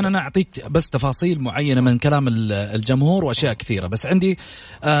 طيب عشان انا اعطيك بس تفاصيل معينه من كلام الجمهور واشياء كثيره، بس عندي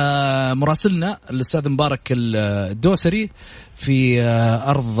مراسلنا الاستاذ مبارك الدوسري في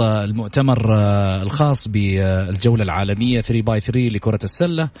أرض المؤتمر الخاص بالجولة العالمية 3x3 لكرة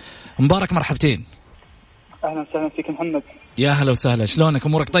السلة. مبارك مرحبتين. أهلا وسهلا فيك محمد. يا هلا وسهلا، شلونك؟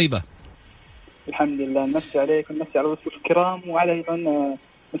 أمورك طيبة؟ الحمد لله. نمسي عليك ونمسي على الضيوف الكرام وعلى أيضا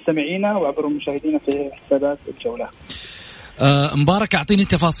مستمعينا وعبر المشاهدين في حسابات الجولة. مبارك، أعطيني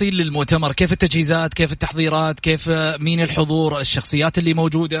تفاصيل للمؤتمر، كيف التجهيزات، كيف التحضيرات، كيف مين الحضور، الشخصيات اللي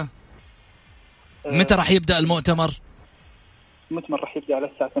موجودة، متى راح يبدأ المؤتمر؟ المؤتمر راح يبدأ على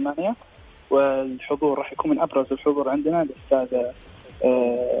الساعة 8 والحضور راح يكون من أبرز الحضور عندنا الأستاذ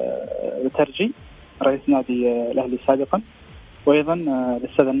الترجي رئيس نادي الأهلي سابقا، وأيضا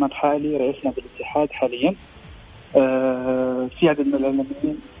الأستاذ الناط حالي رئيس نادي الاتحاد حاليا. في عدد من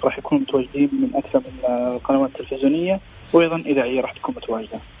الإعلاميين راح يكونوا متواجدين من أكثر من القنوات التلفزيونية وأيضا إذاعية راح تكون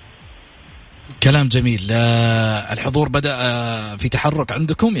متواجدة. كلام جميل. الحضور بدأ في تحرك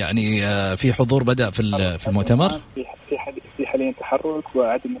عندكم، يعني في حضور بدأ في المؤتمر؟ في حاليا تحرك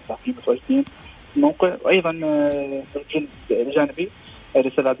وعدد من الصحفيين متواجدين في الموقع، وأيضا الجانب الجانبي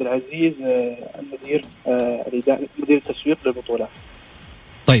الأستاذ عبد العزيز مدير التسويق للبطولة.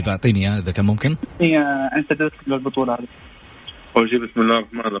 طيب أعطيني إذا كان ممكن. أنت درست للبطولة هذه. أول شيء بسم الله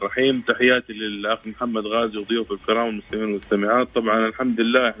الرحمن الرحيم، تحياتي للأخ محمد غازي وضيوف الكرام والمستمعين والمستمعات. طبعا الحمد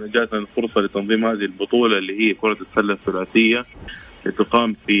لله احنا جاتنا الفرصة لتنظيم هذه البطولة اللي هي كرة السلة الثلاثية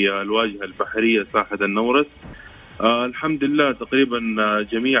اللي في الواجهة البحرية ساحة النورس. الحمد لله تقريبا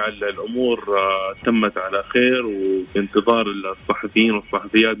جميع الأمور تمت على خير، وبانتظار الصحفيين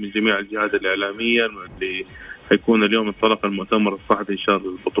والصحفيات من جميع الجهات الإعلامية اللي حيكون اليوم انطلق المؤتمر الصحفي إن شاء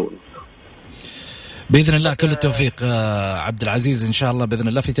الله البطولة. بإذن الله كل التوفيق عبد العزيز، إن شاء الله بإذن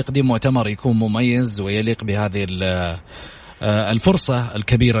الله في تقديم مؤتمر يكون مميز ويليق بهذه الفرصة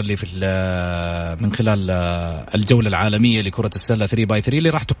الكبيرة اللي في من خلال الجولة العالمية لكرة السلة 3x3 اللي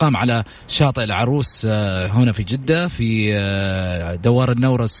راح تقام على شاطئ العروس هنا في جدة في دوار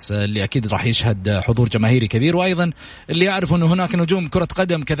النورس، اللي أكيد راح يشهد حضور جماهيري كبير، وأيضا اللي يعرف أنه هناك نجوم كرة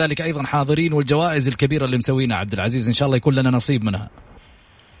قدم كذلك أيضا حاضرين، والجوائز الكبيرة اللي مسوينها عبد العزيز إن شاء الله يكون لنا نصيب منها.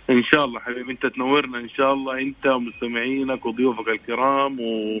 إن شاء الله حبيبي، أنت تنورنا إن شاء الله، أنت ومستمعينك وضيوفك الكرام،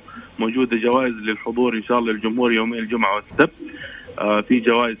 وموجودة جوائز للحضور إن شاء الله الجمهور يومين الجمعة والسبت. في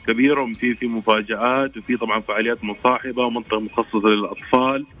جوائز كبيرة وفي مفاجآت، وفي طبعا فعاليات مصاحبة ومنطقة مخصصة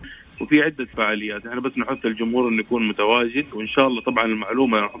للأطفال، وفي عدة فعاليات. احنا بس نحث الجمهور إنه يكون متواجد، وإن شاء الله طبعا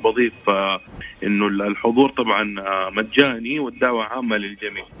المعلومة أنا بضيف إنه الحضور طبعا مجاني والدعوة عامة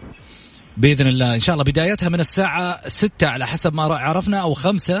للجميع بإذن الله. إن شاء الله بدايتها من الساعة 6 على حسب ما عرفنا، أو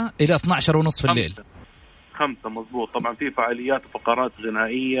 5 إلى 12:30 في الليل. 5 مضبوط. طبعا في فعاليات وفقرات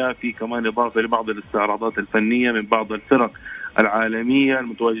غنائية، في كمان إضافة لبعض الاستعراضات الفنية من بعض الفرق العالمية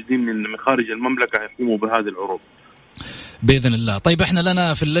المتواجدين من خارج المملكة يقوموا بهذه العروض بإذن الله. طيب احنا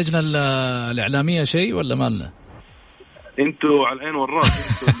لنا في اللجنة الإعلامية شيء ولا ما لنا؟ انتوا على العين والراس،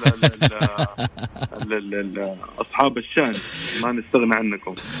 انتوا أصحاب الشان، ما نستغنى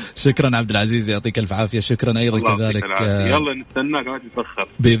عنكم. شكرا عبد العزيز، يعطيك الف عافية. شكرا أيضا كذلك. يلا نستناك ما تتأخر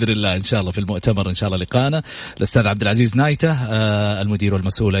بإذن الله إن شاء الله في المؤتمر إن شاء الله لقانا الأستاذ عبد العزيز نايته، المدير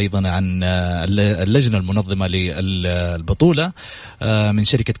والمسؤول أيضا عن اللجنة المنظمة للبطولة من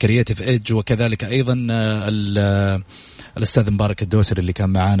شركة كرياتيف إيدج، وكذلك أيضا الأستاذ مبارك الدوسري اللي كان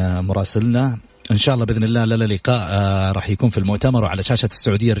معنا مراسلنا. إن شاء الله بإذن الله لنا لقاء راح يكون في المؤتمر وعلى شاشة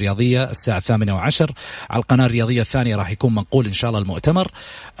السعودية الرياضية الساعة 8:10 على القناة الرياضية الثانية راح يكون منقول إن شاء الله المؤتمر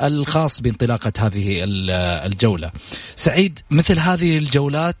الخاص بانطلاقة هذه الجولة. سعيد، مثل هذه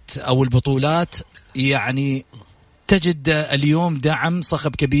الجولات أو البطولات يعني تجد اليوم دعم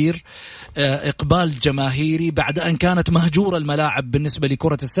صخب كبير، إقبال جماهيري بعد أن كانت مهجورة الملاعب بالنسبة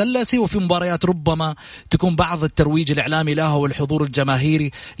لكرة السلة، سوى في مباريات ربما تكون بعض الترويج الإعلامي لها والحضور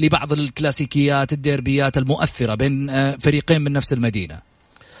الجماهيري لبعض الكلاسيكيات الديربيات المؤثرة بين فريقين من نفس المدينة.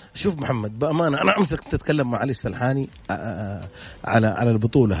 شوف محمد بأمانة، أنا أمسك تتكلم مع علي السلحاني على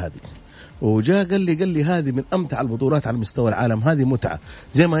البطولة هذه، وجاء قال لي هذه من أمتع البطولات على مستوى العالم، هذه متعة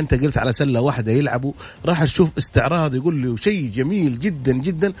زي ما أنت قلت على سلة واحدة يلعبوا، راح أشوف استعراض يقول لي شيء جميل جدا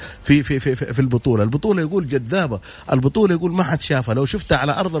جدا في البطولة يقول جذابة، البطولة يقول ما حد شافها، لو شفتها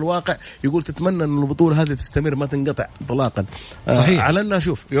على أرض الواقع يقول تتمنى أن البطولة هذه تستمر ما تنقطع إطلاقا. صحيح. على أن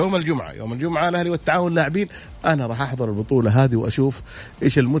أشوف يوم الجمعة الأهلي والتعاون لاعبين، أنا راح أحضر البطولة هذه وأشوف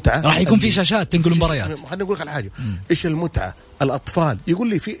إيش المتعة. راح يكون في شاشات تنقل مباريات. خليني أقول لك على حاجة، إيش المتعة. الأطفال يقول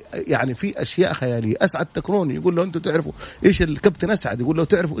لي في أشياء خيالية. أسعد تكروني يقول له أنتوا تعرفوا إيش الكابتن أسعد، يقول له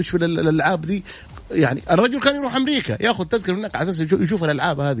تعرفوا إيش في الألعاب دي يعني الرجل كان يروح أمريكا يأخذ تذكرة هناك على أساس يشوف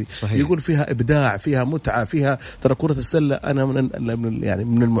الألعاب هذه. صحيح. يقول فيها إبداع، فيها متعة، فيها ترى كرة السلة أنا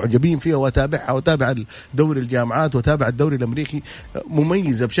من المعجبين فيها وأتابعها، وأتابع دوري الجامعات وأتابع الدوري الأمريكي،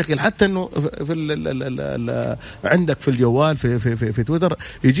 مميزة بشكل حتى إنه في عندك في الجوال في تويتر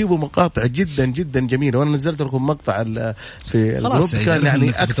يجيبوا مقاطع جدا جدا جميلة. وأنا نزلت لكم مقطع في الجروب كان يعني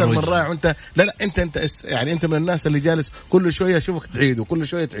أكثر من رائع. وأنت لا أنت يعني أنت من الناس اللي جالس كل شوية أشوفك تعيده كل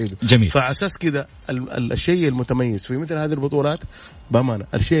شوية تعيده. جميل. فأساس كذا الشيء المتميز في مثل هذه البطولات بأمانة،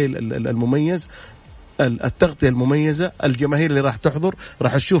 الشيء المميز التغطية المميزة، الجماهير اللي راح تحضر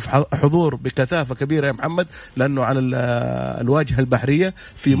راح تشوف حضور بكثافة كبيرة يا محمد، لأنه على الواجهة البحرية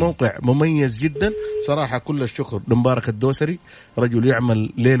في موقع مميز جدا صراحة. كل الشكر لمبارك الدوسري، رجل يعمل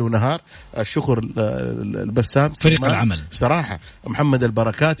ليل ونهار. الشكر البسام فريق العمل صراحة، محمد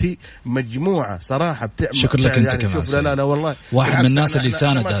البركاتي، مجموعة صراحة بتعمل. شكر لك أنت كمان. لا والله واحد من الناس اللي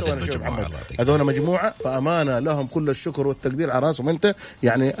ساند هذا المجموعة، هذول مجموعة فأمانة لهم كل الشكر والتقدير على راسهم. أنت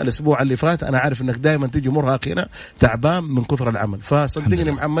يعني الأسبوع اللي فات أنا عارف أنك دائما تيجي مرهق هنا تعبان من كثر العمل،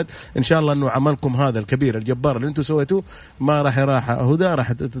 فصدقني محمد إن شاء الله أنه عملكم هذا الكبير الجبار اللي أنتم سويتوه ما راح هدى،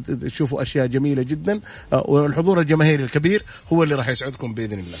 راح تشوفوا أشياء جميلة جدا، والحضور الجماهيري الكبير هو اللي راح يسعدكم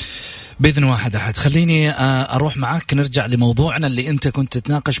بإذن الله. بإذن واحد أحد. خليني أروح معك نرجع لموضوعنا اللي أنت كنت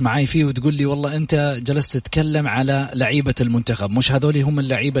تتناقش معي فيه وتقول لي والله أنت جلست تتكلم على لعيبة المنتخب، مش هذولي هم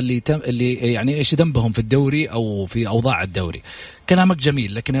اللعيبة اللي يعني إيش ذنبهم في الدوري أو في أوضاع الدوري. كلامك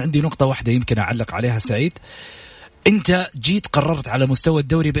جميل، لكن عندي نقطة واحدة يمكن أعلق عليها سعيد. أنت جيت قررت على مستوى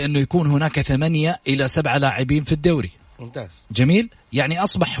الدوري بأنه يكون هناك 8 إلى 7 لاعبين في الدوري. ممتاز. جميل. يعني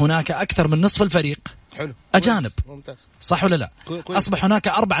أصبح هناك أكثر من نصف الفريق حلو. أجانب. ممتاز. صح ولا لا؟ أصبح هناك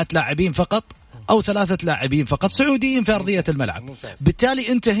 4 لاعبين فقط أو 3 لاعبين فقط سعوديين في أرضية الملعب. ممتاز. بالتالي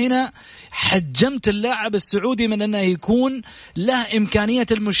أنت هنا حجمت اللاعب السعودي من أنه يكون له إمكانية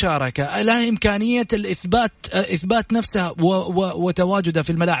المشاركة، له إمكانية إثبات نفسه وتواجده في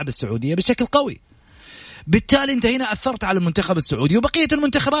الملاعب السعودية بشكل قوي. بالتالي انت هنا اثرت على المنتخب السعودي وبقيه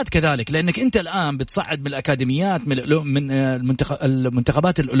المنتخبات كذلك، لانك انت الان بتصعد من الاكاديميات، من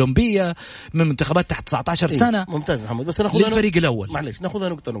المنتخبات الاولمبيه، من منتخبات تحت 19 سنه. ممتاز محمد، بس ناخذ للفريق الاول. معليش ناخذها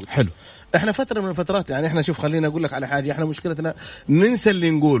نقطه. حلو. احنا فتره من الفترات يعني احنا شوف خلينا اقول لك على حاجه، احنا مشكلتنا ننسى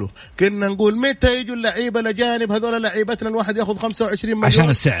اللي نقوله. كنا نقول متى يجوا اللعيبه الاجانب هذول لعيبتنا، الواحد ياخذ 25 مليون عشان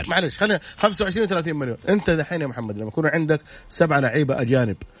السعر. معليش خلينا 25 و30 مليون. انت دحين يا محمد لما يكون عندك 7 لعيبه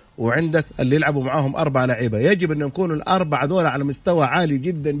اجانب وعندك اللي يلعبوا معاهم 4 لعيبة، يجب أن يكونوا ال4 دول على مستوى عالي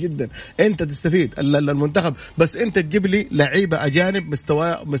جدا جدا. أنت تستفيد المنتخب، بس أنت تجيب لي لعيبة أجانب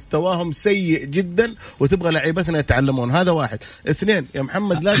مستواهم سيء جدا وتبغى لعيبتنا يتعلمون. هذا واحد. 2 يا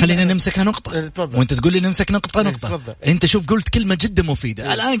محمد لازم خلينا نمسكها نقطة. تفضل. وأنت تقول لي نمسك نقطة. تفضل. أنت شوف قلت كلمة جدا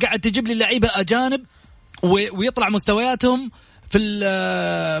مفيدة. الآن قاعد تجيب لي لعيبة أجانب ويطلع مستوياتهم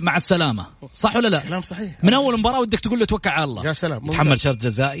مع السلامة، صح ولا لا؟ كلام صحيح. من أول مباراة ودك تقول له توكل على الله، يا سلام. تتحمل شرط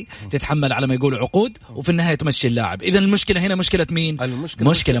جزائي، تتحمل على ما يقولوا عقود، وفي النهاية تمشي اللاعب. إذن المشكلة هنا مشكلة مين؟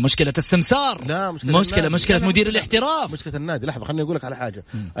 مشكلة السمسار. لا مشكلة مدير الاحتراف، مشكلة النادي. لحظة خليني أقول لك على حاجة.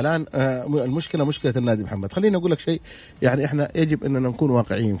 الآن المشكلة النادي محمد. خليني أقول لك شيء، يعني إحنا يجب أننا نكون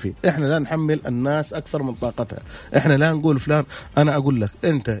واقعيين فيه. إحنا لا نحمل الناس أكثر من طاقتها. إحنا لا نقول فلان. أنا أقول لك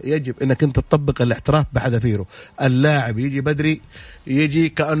أنت يجب أنك أنت تطبق الاحتراف بحذافيره. اللاعب يجي بدري، يجي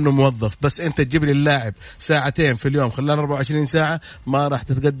كأنه موظف، بس أنت تجيب لي اللاعب ساعتين في اليوم خلال 24 ساعة ما راح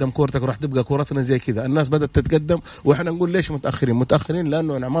تتقدم كورتك وراح تبقى كورتنا زي كذا. الناس بدأت تتقدم وإحنا نقول ليش متأخرين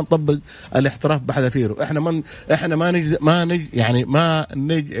لأنه إحنا ما نطبق الاحتراف بحذافيره. إحنا ما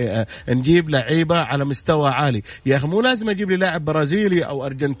نجيب لعيبة على مستوى عالي. يا أخي مو لازم أجيب لي لاعب برازيلي أو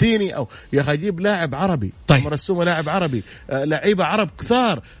أرجنتيني، أو يا أخي أجيب لاعب عربي. طيب. مرسومة لاعب عربي، لعيبة عرب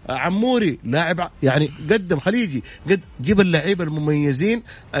كثار، عموري لاعب يعني قدم خليجي، جيب اللعيبة المميزين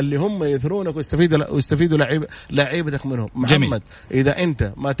اللي هم يثرونك ويستفيدوا لعيبتك منهم. محمد إذا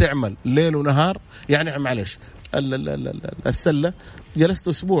أنت ما تعمل ليل ونهار، يعني معلش السلة جلست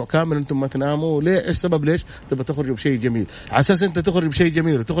أسبوع كامل أنتم ما تناموا. ليه؟ إيش سبب؟ ليش؟ تبغى تخرج بشيء جميل. على أساس أنت تخرج بشيء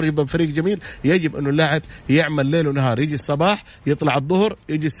جميل وتخرج بفريق جميل، يجب أنه اللاعب يعمل ليل ونهار. يجي الصباح يطلع الظهر،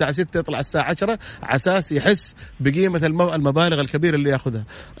 يجي الساعة 6 يطلع الساعة 10، على أساس يحس بقيمة المبالغ الكبيرة اللي يأخذها.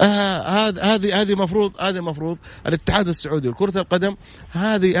 هذه مفروض الاتحاد السعودي لكرة القدم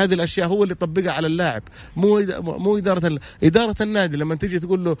هذه الأشياء هو اللي يطبقها على اللاعب، مو إدارة النادي. لما تيجي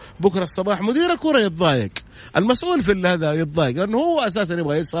تقول له بكرة الصباح مدير الكرة يتضايق، المسؤول في هذا يتضايق، لأنه هو أساسا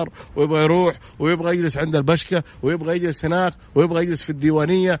يبغى يسهر ويبغى يروح ويبغى يجلس عند البشكة ويبغى يجلس هناك ويبغى يجلس في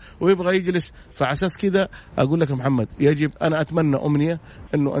الديوانية ويبغى يجلس. فعساس كذا أقول لك محمد، يجب أنا أتمنى أمنية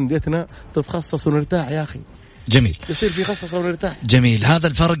إنه أنديتنا تتخصص ونرتاح يا أخي. جميل. يصير في خصخصة ونرتاح. جميل. هذا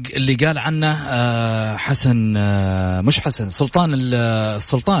الفرق اللي قال عنه حسن، مش حسن،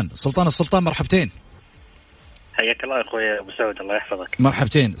 سلطان مرحبتين. حياك الله أخوي أبو سعود، الله يحفظك.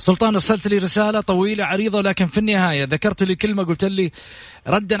 مرحبتين سلطان. أرسلت لي رسالة طويلة عريضة، ولكن في النهاية ذكرت لي كلمة، قلت لي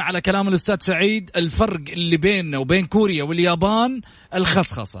ردا على كلام الأستاذ سعيد، الفرق اللي بيننا وبين كوريا واليابان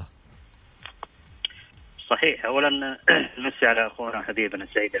الخصخصة. صحيح. أولا نمسي على أخونا حبيبنا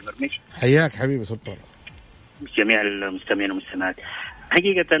سعيد المرمش. حياك حبيبي سلطان. جميع المستمعين والمستمعات.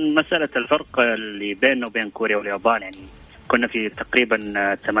 حقيقة مسألة الفرق اللي بيننا وبين كوريا واليابان، يعني كنا في تقريبا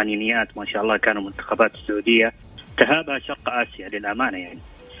الثمانينيات ما شاء الله كانوا منتخبات السعودية تهابها شرق آسيا للأمانة يعني.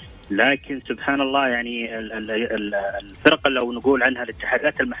 لكن سبحان الله يعني الفرق لو نقول عنها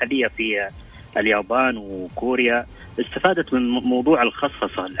الاتحادات المحلية في اليابان وكوريا استفادت من موضوع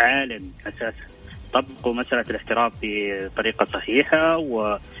الخصخصة العالمي أساسا. طبقوا مسألة الاحتراف بطريقة صحيحة،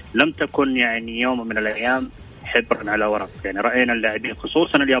 ولم تكن يعني يوم من الأيام حبرا على ورق. يعني رأينا اللاعبين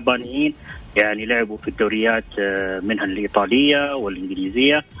خصوصا اليابانيين يعني لعبوا في الدوريات منها الإيطالية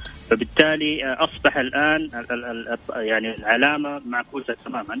والإنجليزية، فبالتالي أصبح الآن يعني العلامة معكوسة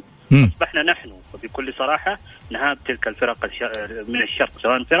تماما. أصبحنا نحن وبكل صراحة نهاب تلك الفرق من الشرق،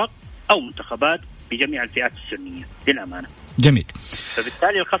 سواء فرق أو منتخبات بجميع الفئات السنية للأمانة. جميل.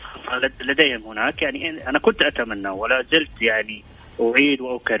 فبالتالي الخصخصة لديهم هناك. يعني أنا كنت أتمنى ولا زلت يعني أعيد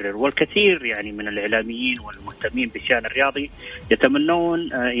وأكرر، والكثير يعني من الإعلاميين والمهتمين بالشأن الرياضي يتمنون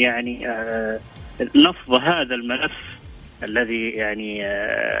يعني نفض هذا الملف الذي يعني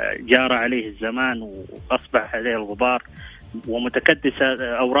جار عليه الزمان وأصبح عليه الغبار ومتكدس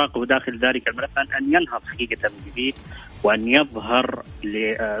أوراقه داخل ذلك الملف، أن ينهض حقيقة من جديد وأن يظهر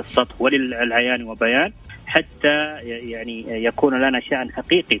للسطح وللعيان وبيان، حتى يعني يكون لنا شأن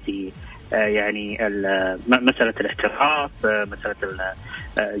حقيقي في يعني مسألة الاحتراف، مسألة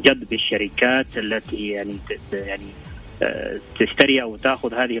جذب الشركات التي يعني تشتري أو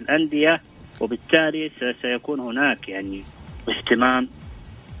تأخذ هذه الأندية، وبالتالي سيكون هناك يعني اهتمام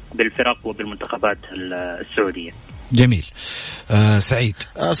بالفرق وبالمنتخبات السعودية. جميل. سعيد.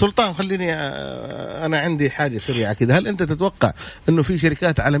 سلطان خليني أنا عندي حاجة سريعة كده. هل أنت تتوقع أنه في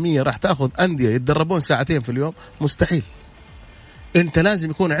شركات عالمية راح تأخذ أندية يتدربون ساعتين في اليوم؟ مستحيل. انت لازم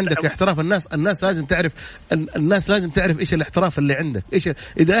يكون عندك احتراف. الناس لازم تعرف ايش الاحتراف اللي عندك. ايش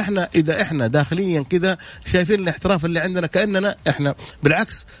اذا احنا داخليا كذا شايفين الاحتراف اللي عندنا كأننا احنا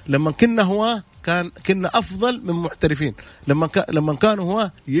بالعكس، لما كنا هواه كنا افضل من محترفين. لما كانوا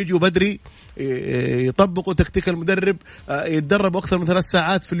هواه يجوا بدري يطبقوا تكتيك المدرب، يتدربوا أكثر من 3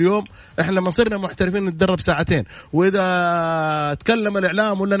 ساعات في اليوم. إحنا لما صرنا محترفين نتدرب ساعتين، وإذا تكلم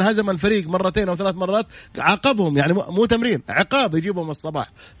الإعلام ولا انهزم الفريق 2 أو 3 مرات عاقبهم، يعني مو تمرين، عقاب يجيبهم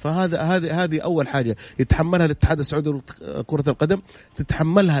الصباح. هذه أول حاجة يتحملها الاتحاد السعودي لكرة القدم،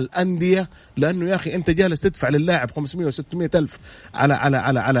 تتحملها الأندية، لأنه يا أخي أنت جالس تدفع للاعب 500 و 600 ألف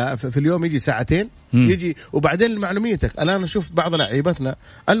على في اليوم، يجي ساعتين يجي. وبعدين لمعلوميتك الآن نشوف بعض لاعبتنا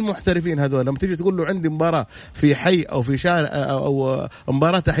المحترفين هذول لما تيجي تقول له عندي مباراة في حي أو في شارع أو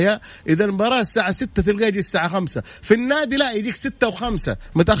مباراة أحياء، إذا المباراة الساعة 6 تلقى يجي الساعة 5 في النادي، لا يجيك 6 و5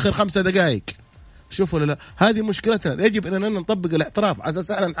 متأخر 5 دقائق. شوفوا لا هذه مشكلتنا. يجب أننا نطبق الاحتراف على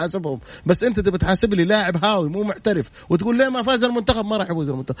أساس احنا نحاسبهم. بس أنت تبي تحاسب لي لاعب هاوي مو محترف وتقول ليه ما فاز المنتخب؟ ما راح يفوز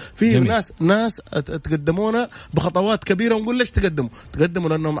المنتخب. في ناس تقدمونا بخطوات كبيرة ونقول ليش تقدموا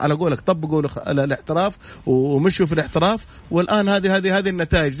لأنهم على قولك طبقوا الاحتراف ومشوا في الاحتراف. والآن هذه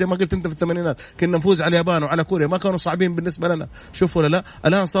النتائج. زي ما قلت أنت في الثمانينات كنا نفوز على اليابان وعلى كوريا، ما كانوا صعبين بالنسبة لنا. شوفوا لا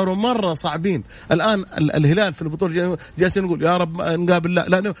الآن صاروا مرة صعبين. الآن الهلال في البطولة جالسين نقول يا رب نقابل،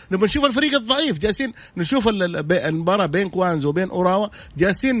 لا نبغى نشوف الفريق الضعيف. جالسين نشوف المباراة بين كوانزو وبين أوراوا،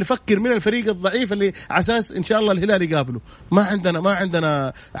 جالسين نفكر من الفريق الضعيف اللي عساس إن شاء الله الهلال يقابله. ما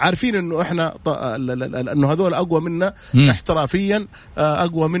عندنا عارفين إنه إحنا إنه هذول أقوى منا احترافيا،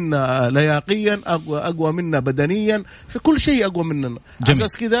 أقوى منا لياقيا، أقوى منا بدنيا، في كل شيء أقوى مننا.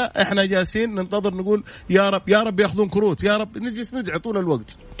 أساس كذا إحنا جالسين ننتظر نقول يا رب يأخذون كروت، يا رب نجلس ندعي طول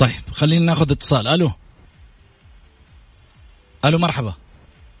الوقت. طيب خلينا ناخذ اتصال. ألو مرحبا.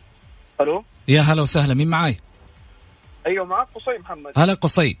 ألو يا هلا وسهلا، مين معاي؟ أيوة معك قصي محمد. هلا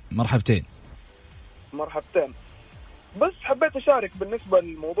قصي، مرحبتين. مرحبتين. بس حبيت أشارك بالنسبة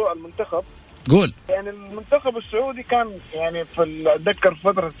لموضوع المنتخب. قول. يعني المنتخب السعودي كان يعني أتذكر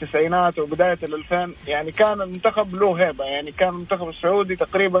فترة التسعينات وبداية 2000 يعني كان المنتخب له هيبة. يعني كان المنتخب السعودي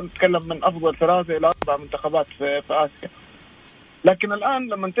تقريبا تكلم من أفضل 3 إلى 4 منتخبات في آسيا. لكن الآن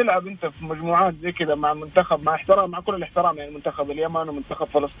لما تلعب أنت في مجموعات زي كذا مع منتخب، مع احترام، مع كل الاحترام، يعني منتخب اليمن ومنتخب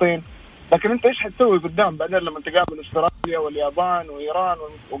فلسطين، لكن أنت إيش حتسوي قدام بعدين لما تقابل أستراليا واليابان وإيران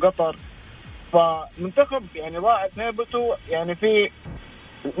وقطر؟ فمنتخب يعني ضاعت هيبته يعني في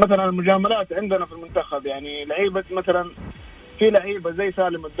مثلا المجاملات عندنا في المنتخب، يعني لعيبة مثلا في لعيبة زي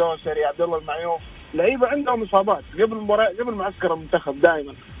سالم الدوسري، عبد الله المعيوف، لعيبة عندهم إصابات قبل المباراة، قبل معسكر المنتخب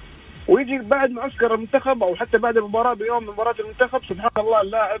دائما، ويجي بعد معسكر المنتخب أو حتى بعد المباراة بيوم من مباراة المنتخب سبحان الله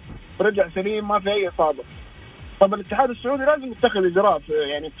اللاعب رجع سليم ما في أي إصابة. طب الاتحاد السعودي لازم يتخذ إجراء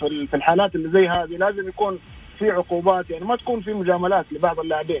يعني في الحالات اللي زي هذه، لازم يكون في عقوبات، يعني ما تكون في مجاملات لبعض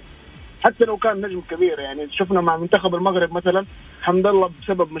اللاعبين حتى لو كان نجم كبير. يعني شفنا مع منتخب المغرب مثلا حمد الله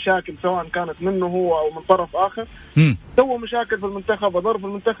بسبب مشاكل سواء كانت منه هو أو من طرف آخر سوى مشاكل في المنتخب وضر في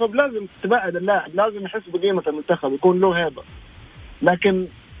المنتخب، لازم تبعد اللاعب، لازم يحس بقيمة المنتخب، يكون له هيبة. لكن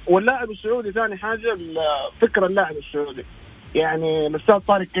واللاعب السعودي ثاني حاجة فكرة اللاعب السعودي، يعني الأستاذ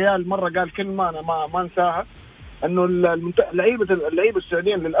طارق كيال مرة قال كلمة أنا ما انساها، انه اللعيبه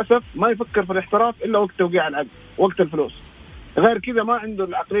السعوديين للاسف ما يفكر في الاحتراف الا وقت توقيع العقد، وقت الفلوس، غير كذا ما عنده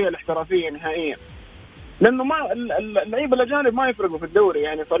العقليه الاحترافيه نهائيا. لانه ما اللعيبه الاجانب ما يفرقوا في الدوري.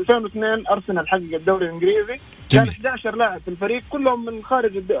 يعني في 2002 ارسنال حقق الدوري الانجليزي كان 11 لاعب في الفريق كلهم من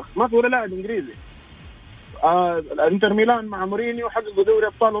خارج الدوري، ما في ولا لاعب انجليزي. انتر ميلان مع مورينيو حققوا دوري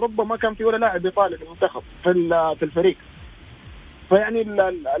ابطال اوروبا ما كان في ولا لاعب ايطالي في المنتخب في الفريق. فيعني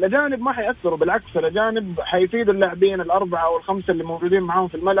الأجانب ما حيأثروا، بالعكس الأجانب حيفيد اللاعبين الأربعة أو الخمسة اللي موجودين معاهم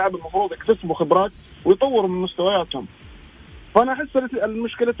في الملعب، المفروض يكتسبوا خبرات ويطوروا من مستوياتهم. فأنا أحس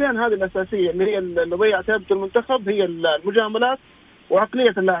المشكلتين هذه الأساسية اللي هي اللي ضيعت هيبة المنتخب هي المجاملات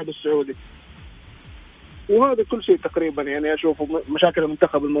وعقلية اللاعب السعودي، وهذا كل شيء تقريبا يعني أشوفه مشاكل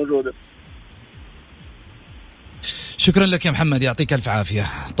المنتخب الموجودة. شكرا لك يا محمد، يعطيك ألف عافية.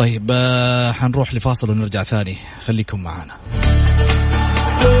 طيب حنروح لفاصل ونرجع ثاني، خليكم معنا.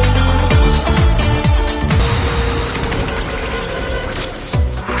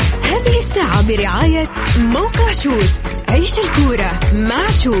 هذه الساعة برعاية موقع شوت، عيش الكورة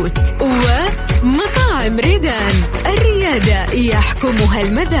مع شوت، ومطاعم ريدان الريادة يحكمها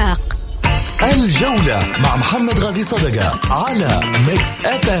المذاق. الجولة مع محمد غازي صدقة على ميكس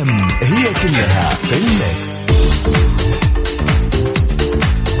اف ام، هي كلها في الميكس.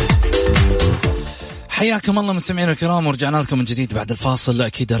 حياكم الله مستمعينا الكرام، ورجعنا لكم من جديد بعد الفاصل.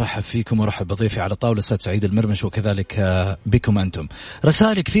 أكيد أرحب فيكم وأرحب بضيفي على طاولة أستاذ سعيد المرمش، وكذلك بكم أنتم.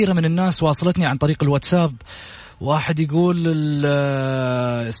 رسائل كثيرة من الناس واصلتني عن طريق الواتساب. واحد يقول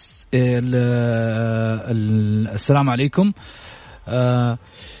السلام عليكم،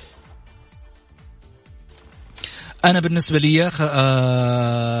 أنا بالنسبة لي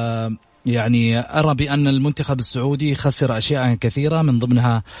يعني أرى بأن المنتخب السعودي خسر أشياء كثيرة من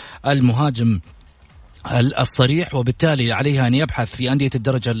ضمنها المهاجم الصريح، وبالتالي عليها أن يبحث في أندية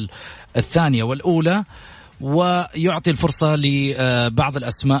الدرجة الثانية والأولى ويعطي الفرصة لبعض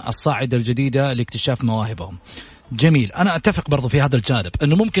الأسماء الصاعدة الجديدة لاكتشاف مواهبهم. جميل، أنا أتفق برضو في هذا الجانب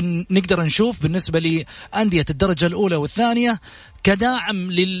أنه ممكن نقدر نشوف بالنسبة لأندية الدرجة الأولى والثانية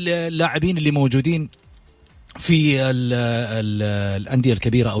كداعم للاعبين اللي موجودين في الأندية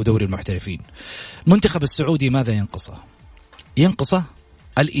الكبيرة أو دوري المحترفين. المنتخب السعودي ماذا ينقصه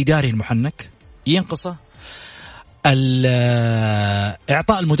الإداري المحنك، ينقصه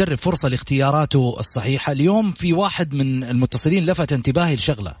إعطاء المدرب فرصة لاختياراته الصحيحة. اليوم في واحد من المتصلين لفت انتباهي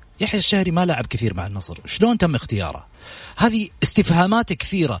لشغلة، يحيى الشهري ما لعب كثير مع النصر، شلون تم اختياره؟ هذه استفهامات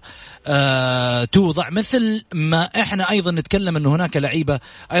كثيرة توضع، مثل ما احنا أيضا نتكلم أن هناك لعيبة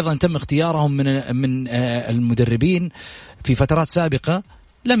أيضا تم اختيارهم من المدربين في فترات سابقة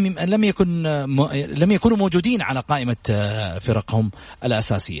لم يكونوا موجودين على قائمة فرقهم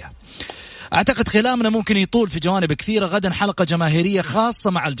الأساسية. أعتقد كلامنا ممكن يطول في جوانب كثيرة. غدا حلقة جماهيرية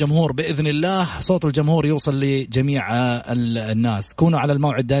خاصة مع الجمهور بإذن الله، صوت الجمهور يوصل لجميع الناس. كونوا على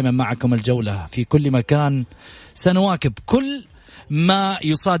الموعد، دائما معكم الجولة في كل مكان، سنواكب كل ما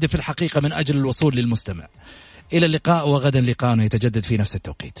يصادف الحقيقة من أجل الوصول للمستمع. إلى اللقاء، وغدا لقاءنا يتجدد في نفس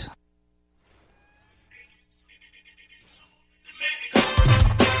التوقيت.